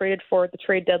 who you traded for at the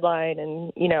trade deadline,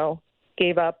 and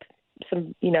gave up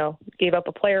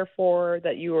a player for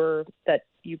that you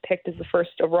picked as the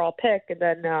first overall pick, and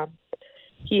then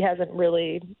he hasn't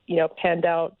really panned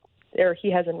out, or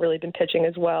he hasn't really been pitching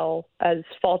as well as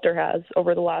Falter has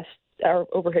over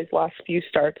his last few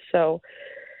starts. So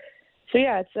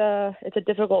yeah, it's a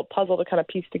difficult puzzle to kind of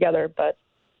piece together, but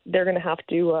they're going to have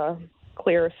to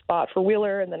clear a spot for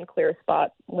Wheeler and then clear a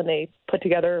spot when they put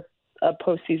together a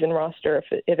postseason roster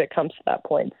if it comes to that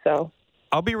point. So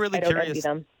I'll be really curious.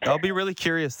 I'll be really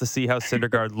curious to see how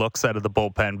Syndergaard looks out of the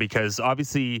bullpen, because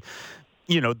obviously,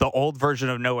 the old version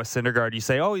of Noah Syndergaard, you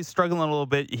say, oh, he's struggling a little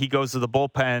bit. He goes to the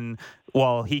bullpen.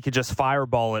 Well, he could just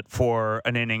fireball it for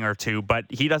an inning or two, but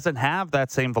he doesn't have that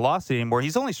same velocity anymore.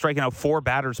 He's only striking out 4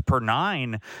 batters per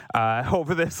 9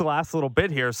 over this last little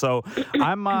bit here. So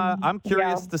I'm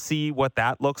curious to see what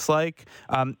that looks like.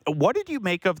 What did you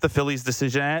make of the Phillies'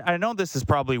 decision? I know this is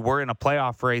probably we're in a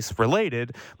playoff race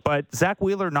related, but Zach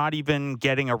Wheeler not even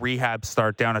getting a rehab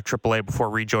start down at AAA before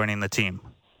rejoining the team.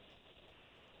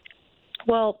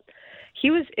 Well,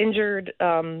 he was injured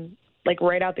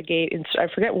right out the gate. I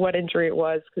forget what injury it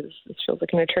was because it feels like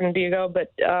an eternity ago.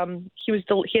 But he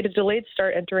had a delayed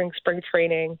start entering spring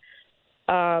training,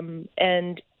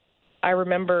 and I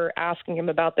remember asking him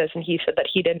about this, and he said that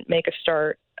he didn't make a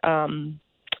start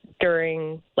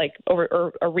during a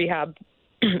rehab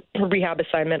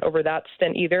assignment over that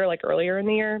stint either, earlier in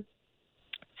the year.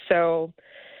 So,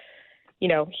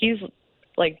 he's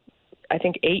I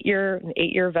think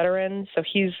 8-year veteran. So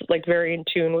he's very in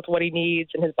tune with what he needs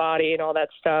and his body and all that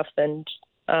stuff. And,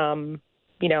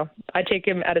 I take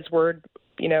him at his word,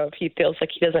 if he feels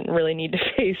like he doesn't really need to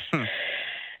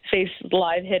face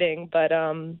live hitting. But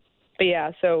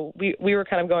yeah, so we were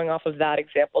kind of going off of that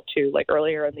example too.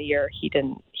 Earlier in the year, he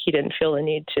didn't feel the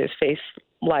need to face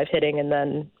live hitting. And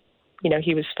then,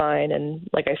 he was fine. And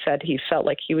like I said, he felt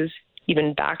like he was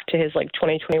even back to his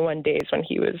 2021 days when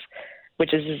he was,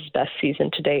 which is his best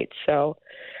season to date. So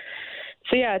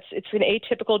yeah, it's an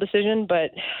atypical decision,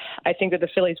 but I think that the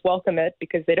Phillies welcome it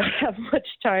because they don't have much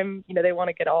time. They want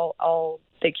to get all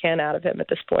they can out of him at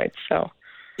this point. So.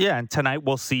 Yeah, and tonight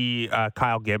we'll see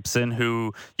Kyle Gibson,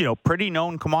 who, pretty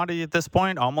known commodity at this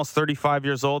point, almost 35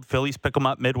 years old. Phillies pick him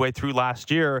up midway through last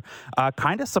year.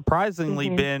 Kind of surprisingly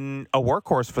been a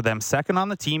workhorse for them. Second on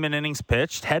the team in innings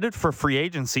pitched, headed for free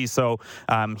agency. So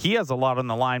he has a lot on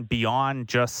the line beyond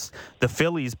just the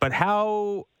Phillies. But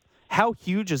how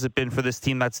huge has it been for this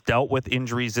team that's dealt with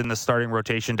injuries in the starting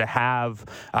rotation to have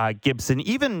Gibson,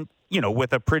 even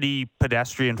with a pretty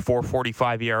pedestrian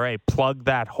 4.45 ERA, plug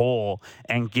that hole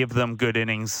and give them good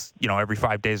innings, every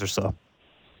 5 days or so?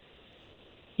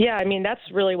 Yeah, I mean, that's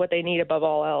really what they need above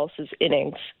all else is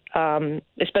innings,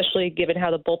 especially given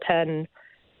how the bullpen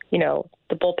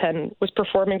was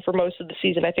performing for most of the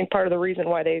season. I think part of the reason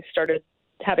why they started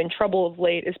having trouble of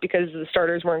late is because the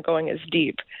starters weren't going as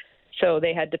deep. So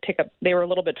they had to they were a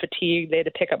little bit fatigued. They had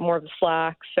to pick up more of the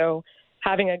slack. So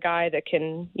having a guy that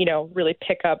can, really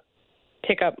pick up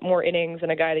more innings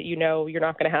and a guy that you're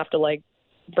not going to have to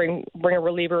bring a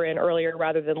reliever in earlier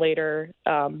rather than later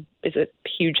is a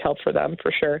huge help for them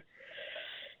for sure.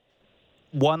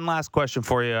 One last question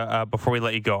for you before we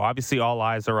let you go. Obviously, all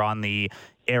eyes are on the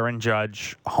Aaron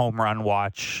Judge home run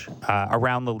watch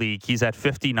around the league. He's at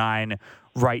 59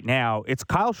 right now. It's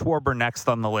Kyle Schwarber next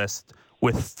on the list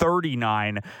with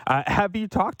 39. Have you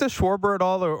talked to Schwarber at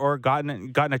all or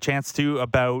gotten a chance to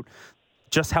about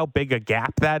just how big a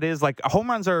gap that is? Home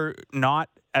runs are not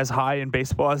as high in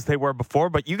baseball as they were before,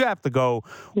 but you have to go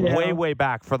way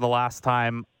back for the last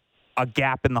time a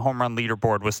gap in the home run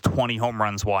leaderboard was 20 home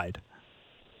runs wide.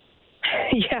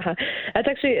 Yeah,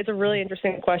 it's a really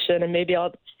interesting question, and maybe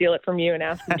I'll steal it from you and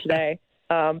ask him today.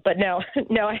 But no,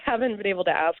 I haven't been able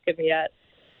to ask him yet.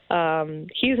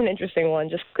 He's an interesting one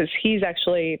just because he's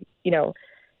actually,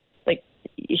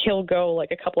 he'll go a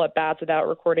couple at bats without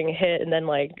recording a hit, and then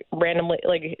randomly,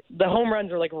 the home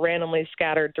runs are randomly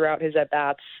scattered throughout his at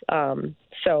bats.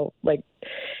 So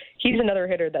he's another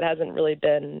hitter that hasn't really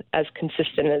been as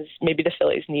consistent as maybe the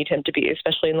Phillies need him to be,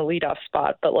 especially in the leadoff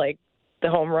spot. But the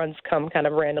home runs come kind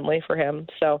of randomly for him.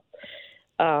 So,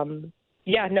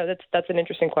 that's an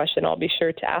interesting question. I'll be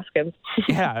sure to ask him.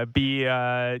 Yeah, it'd be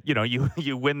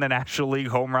you win the National League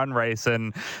home run race,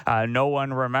 and no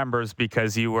one remembers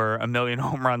because you were a million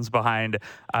home runs behind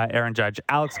Aaron Judge.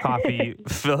 Alex Coffey,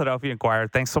 Philadelphia Inquirer.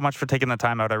 Thanks so much for taking the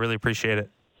time out. I really appreciate it.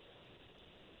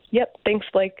 Yep. Thanks,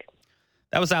 Blake.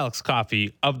 That was Alex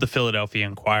Coffey of the Philadelphia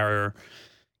Inquirer,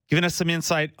 giving us some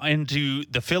insight into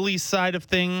the Phillies side of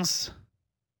things.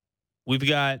 We've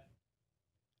got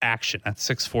action at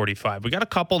 6:45. We got a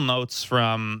couple notes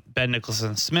from Ben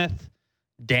Nicholson-Smith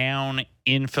down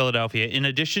in Philadelphia. In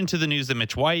addition to the news that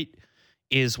Mitch White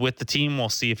is with the team, we'll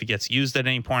see if he gets used at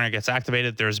any point or gets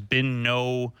activated. There's been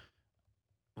no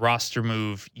roster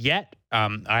move yet.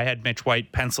 I had Mitch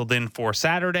White penciled in for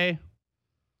Saturday.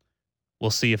 We'll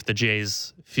see if the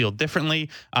Jays feel differently.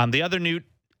 The other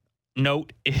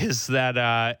note is that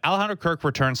Alejandro Kirk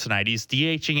returns tonight. He's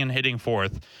DHing and hitting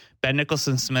fourth. Ben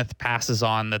Nicholson-Smith passes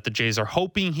on that the Jays are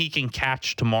hoping he can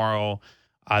catch tomorrow.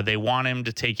 They want him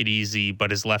to take it easy,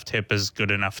 but his left hip is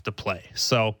good enough to play.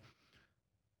 So,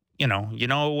 you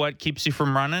know what keeps you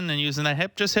from running and using that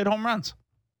hip? Just hit home runs.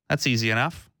 That's easy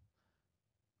enough.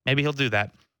 Maybe he'll do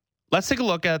that. Let's take a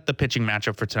look at the pitching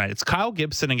matchup for tonight. It's Kyle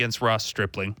Gibson against Ross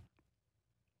Stripling.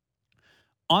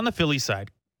 On the Philly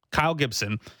side, Kyle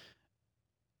Gibson,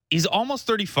 he's almost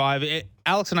 35.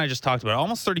 Alex and I just talked about it.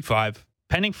 Almost 35,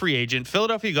 pending free agent.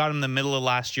 Philadelphia got him in the middle of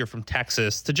last year from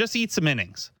Texas to just eat some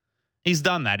innings. He's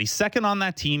done that. He's second on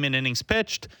that team in innings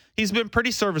pitched. He's been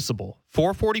pretty serviceable.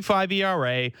 4.45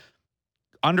 ERA.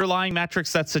 Underlying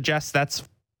metrics that suggest that's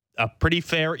a pretty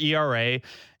fair ERA.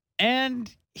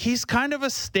 And he's kind of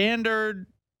a standard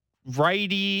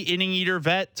righty inning eater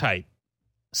vet type.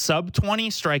 Sub 20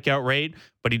 strikeout rate,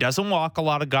 but he doesn't walk a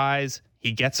lot of guys.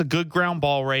 He gets a good ground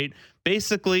ball rate.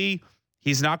 Basically,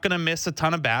 he's not going to miss a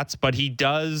ton of bats, but he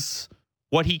does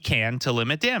what he can to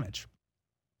limit damage.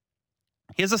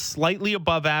 He has a slightly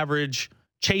above average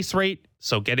chase rate,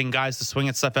 so getting guys to swing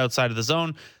at stuff outside of the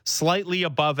zone, slightly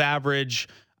above average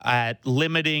at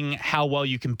limiting how well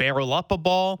you can barrel up a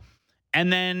ball,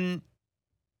 and then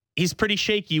he's pretty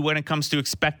shaky when it comes to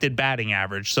expected batting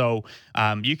average. So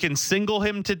you can single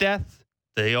him to death,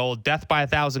 the old death by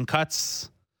 1,000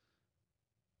 cuts.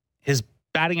 His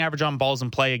batting average on balls in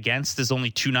play against is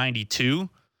only 292.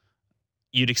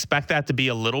 You'd expect that to be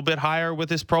a little bit higher with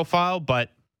his profile, but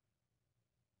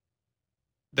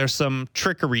there's some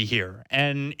trickery here,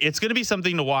 and it's going to be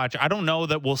something to watch. I don't know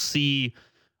that we'll see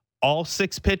all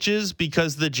 6 pitches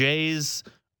because the Jays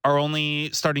are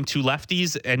only starting 2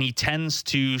 lefties, and he tends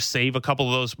to save a couple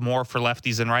of those more for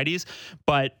lefties and righties.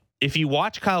 But if you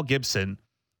watch Kyle Gibson,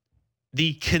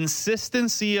 the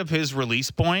consistency of his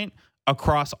release point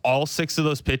across all 6 of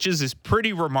those pitches is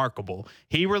pretty remarkable.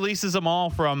 He releases them all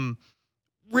from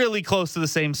really close to the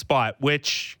same spot,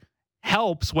 which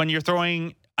helps when you're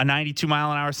throwing a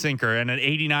 92-mile-an-hour sinker and an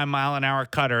 89-mile-an-hour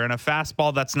cutter and a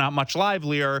fastball that's not much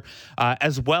livelier,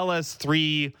 as well as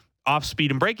 3 off-speed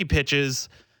and breaking pitches.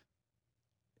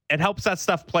 It helps that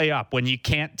stuff play up when you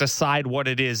can't decide what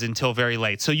it is until very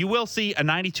late. So you will see a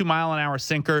 92-mile-an-hour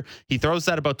sinker. He throws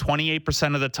that about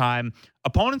 28% of the time.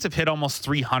 Opponents have hit almost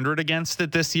 300 against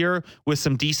it this year with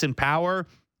some decent power.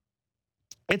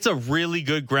 It's a really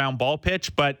good ground ball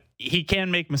pitch, but he can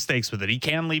make mistakes with it. He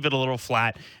can leave it a little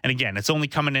flat. And again, it's only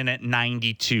coming in at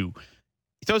 92.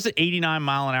 He throws an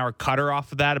 89-mile-an-hour cutter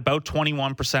off of that about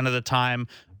 21% of the time.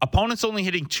 Opponents only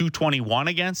hitting 221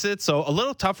 against it, so a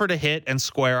little tougher to hit and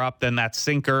square up than that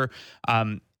sinker.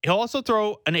 He'll also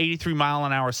throw an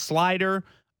 83-mile-an-hour slider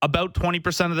about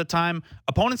 20% of the time.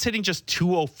 Opponents hitting just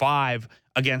 205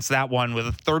 against that one with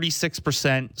a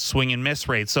 36% swing and miss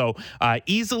rate. So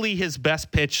easily his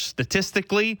best pitch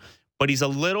statistically, but he's a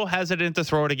little hesitant to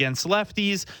throw it against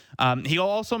lefties. He'll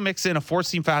also mix in a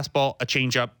four-seam fastball, a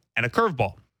changeup, and a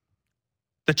curveball.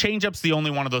 The changeup's the only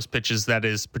one of those pitches that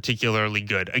is particularly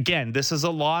good. Again, this is a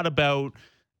lot about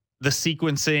the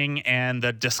sequencing and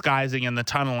the disguising and the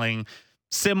tunneling,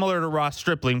 similar to Ross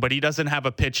Stripling, but he doesn't have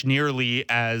a pitch nearly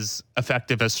as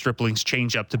effective as Stripling's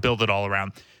changeup to build it all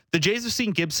around. The Jays have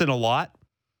seen Gibson a lot.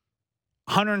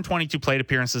 122 plate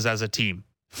appearances as a team.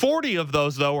 40 of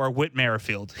those, though, are Whit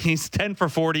Merrifield. He's 10 for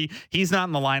 40. He's not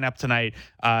in the lineup tonight.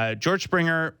 George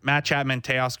Springer, Matt Chapman,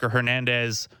 Teoscar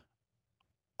Hernandez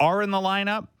are in the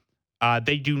lineup.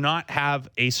 They do not have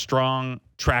a strong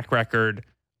track record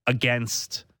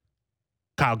against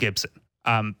Kyle Gibson.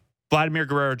 Vladimir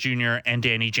Guerrero Jr. and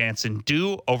Danny Jansen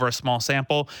do over a small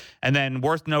sample. And then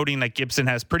worth noting that Gibson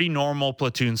has pretty normal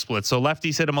platoon splits. So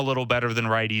lefties hit him a little better than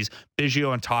righties.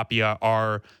 Biggio and Tapia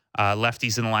are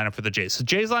lefties in the lineup for the Jays. So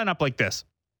Jays line up like this.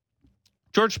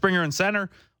 George Springer in center,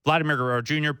 Vladimir Guerrero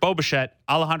Jr., Bo Bichette,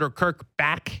 Alejandro Kirk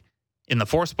back in the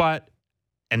 4 spot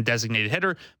and designated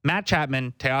hitter, Matt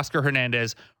Chapman, Teoscar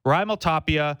Hernandez, Raimel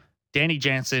Tapia, Danny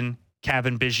Jansen,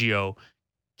 Cavan Biggio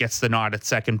gets the nod at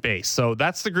second base. So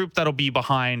that's the group that'll be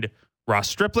behind Ross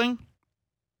Stripling.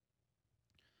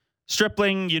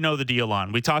 Stripling, you know the deal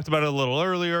on. We talked about it a little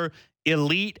earlier.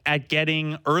 Elite at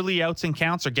getting early outs in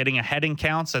counts or getting ahead in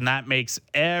counts, and that makes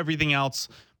everything else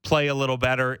play a little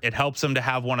better. It helps him to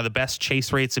have one of the best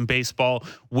chase rates in baseball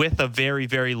with a very,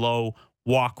 very low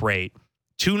walk rate.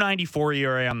 2.94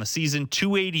 ERA on the season,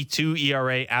 2.82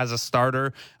 ERA as a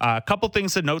starter. A couple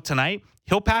things to note tonight.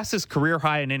 He'll pass his career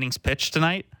high in innings pitched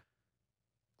tonight.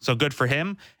 So good for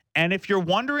him. And if you're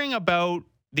wondering about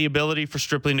the ability for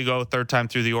Stripling to go a third time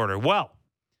through the order, well,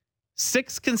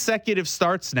 6 consecutive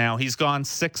starts now. He's gone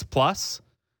 6+.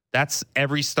 That's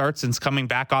every start since coming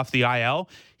back off the IL.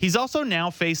 He's also now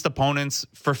faced opponents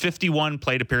for 51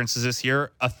 plate appearances this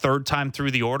year, a third time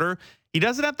through the order. He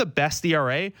doesn't have the best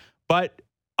ERA, but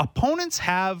opponents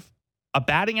have a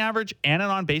batting average and an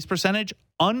on-base percentage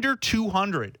under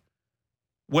 200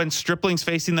 when Stripling's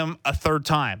facing them a third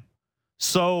time.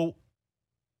 So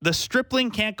the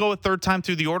Stripling can't go a third time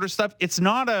through the order stuff. It's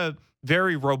not a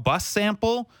very robust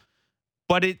sample,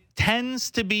 but it tends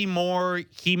to be more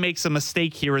he makes a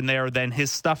mistake here and there than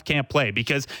his stuff can't play,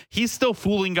 because he's still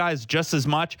fooling guys just as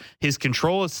much. His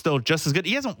control is still just as good.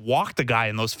 He hasn't walked a guy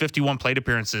in those 51 plate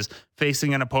appearances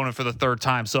facing an opponent for the third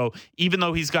time. So even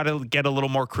though he's got to get a little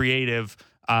more creative,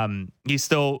 he's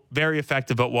still very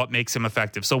effective at what makes him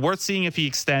effective. So worth seeing if he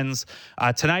extends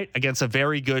tonight against a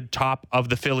very good top of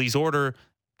the Phillies order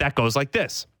that goes like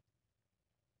this: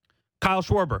 Kyle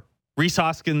Schwarber, Rhys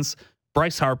Hoskins,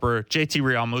 Bryce Harper, JT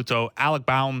Realmuto, Alec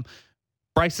Baum,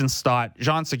 Bryson Stott,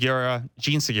 Gene Segura,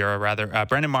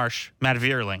 Brendan Marsh, Matt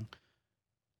Vierling.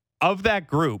 Of that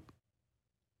group,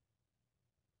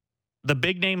 the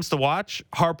big names to watch,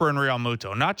 Harper and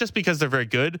Realmuto, not just because they're very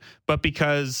good, but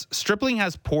because Stripling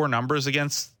has poor numbers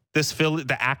against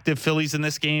the active Phillies in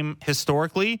this game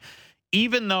historically,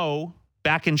 even though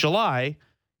back in July,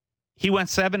 he went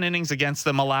 7 innings against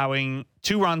them, allowing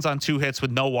 2 runs on 2 hits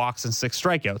with no walks and 6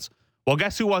 strikeouts. Well,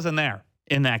 guess who wasn't there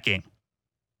in that game?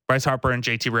 Bryce Harper and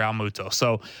JT Realmuto.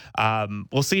 So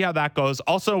we'll see how that goes.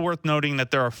 Also worth noting that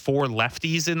there are 4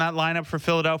 lefties in that lineup for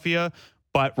Philadelphia,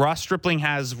 but Ross Stripling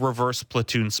has reverse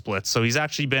platoon splits. So he's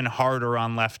actually been harder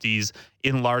on lefties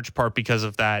in large part because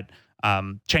of that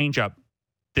changeup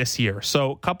this year.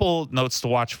 So a couple notes to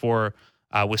watch for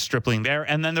with Stripling there.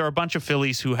 And then there are a bunch of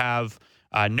Phillies who have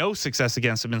no success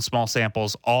against him in small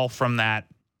samples, all from that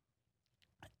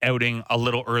outing a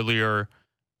little earlier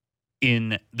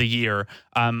in the year.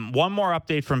 One more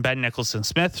update from Ben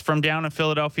Nicholson-Smith from down in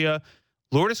Philadelphia.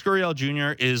 Lourdes Gurriel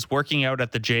Jr. is working out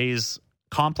at the Jays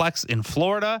complex in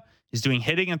Florida. He's doing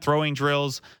hitting and throwing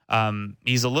drills.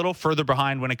 He's a little further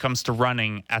behind when it comes to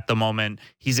running at the moment.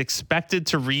 He's expected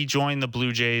to rejoin the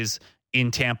Blue Jays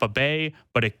in Tampa Bay,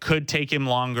 but it could take him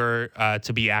longer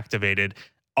to be activated.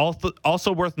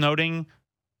 Also worth noting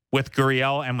with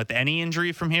Gurriel and with any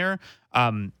injury from here,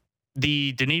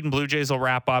 the Dunedin Blue Jays will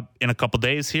wrap up in a couple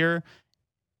days here.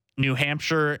 New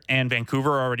Hampshire and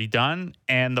Vancouver are already done,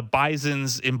 and the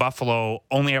Bisons in Buffalo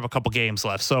only have a couple games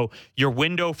left. So your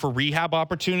window for rehab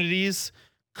opportunities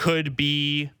could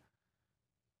be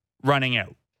running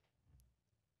out.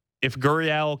 If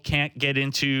Gurriel can't get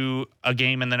into a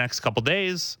game in the next couple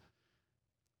days,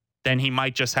 then he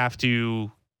might just have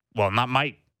to,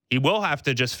 he will have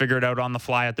to just figure it out on the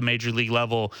fly at the major league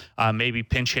level, maybe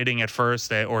pinch hitting at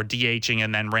first or DHing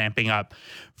and then ramping up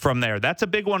from there. That's a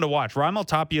big one to watch. Raimel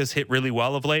Tapia's hit really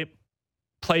well of late,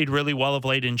 played really well of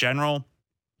late in general.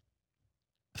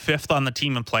 5th on the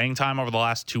team in playing time over the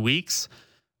last 2 weeks.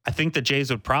 I think the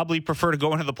Jays would probably prefer to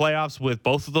go into the playoffs with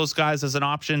both of those guys as an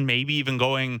option, maybe even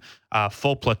going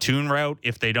full platoon route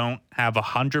if they don't have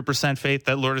 100% faith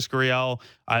that Lourdes Gurriel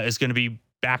is going to be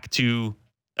back to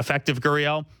effective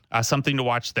Gurriel. Something to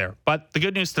watch there. But the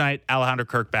good news tonight, Alejandro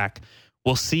Kirk back.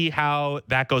 We'll see how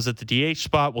that goes at the DH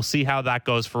spot. We'll see how that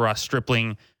goes for us.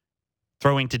 Stripling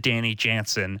throwing to Danny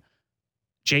Jansen.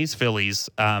 Jays Phillies.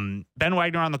 Ben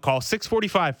Wagner on the call.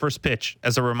 6:45 first pitch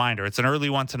as a reminder. It's an early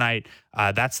one tonight.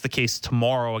 That's the case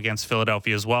tomorrow against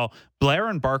Philadelphia as well. Blair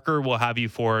and Barker will have you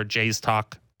for Jays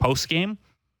Talk post game.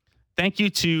 Thank you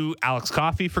to Alex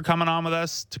Coffey for coming on with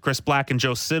us, to Chris Black and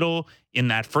Joe Siddle in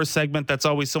that first segment. That's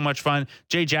always so much fun.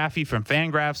 Jay Jaffe from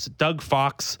Fangraphs, Doug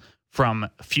Fox from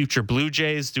Future Blue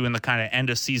Jays doing the kind of end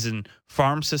of season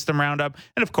farm system roundup.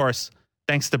 And of course,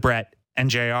 thanks to Brett and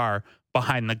JR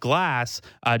behind the glass.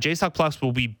 Jays Talk Plus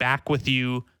will be back with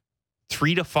you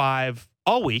 3 to 5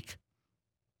 all week.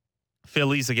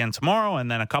 Phillies again tomorrow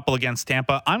and then a couple against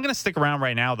Tampa. I'm going to stick around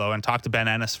right now though and talk to Ben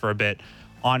Ennis for a bit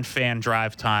on Fan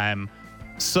Drive Time.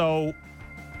 So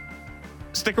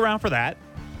stick around for that.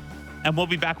 And we'll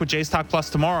be back with Jays Talk Plus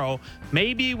tomorrow.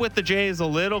 Maybe with the Jays a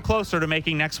little closer to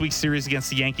making next week's series against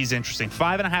the Yankees interesting.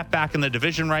 5.5 back in the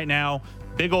division right now.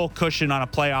 Big old cushion on a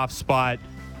playoff spot.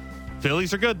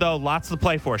 Phillies are good, though. Lots to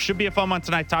play for. Should be a fun one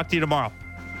tonight. Talk to you tomorrow.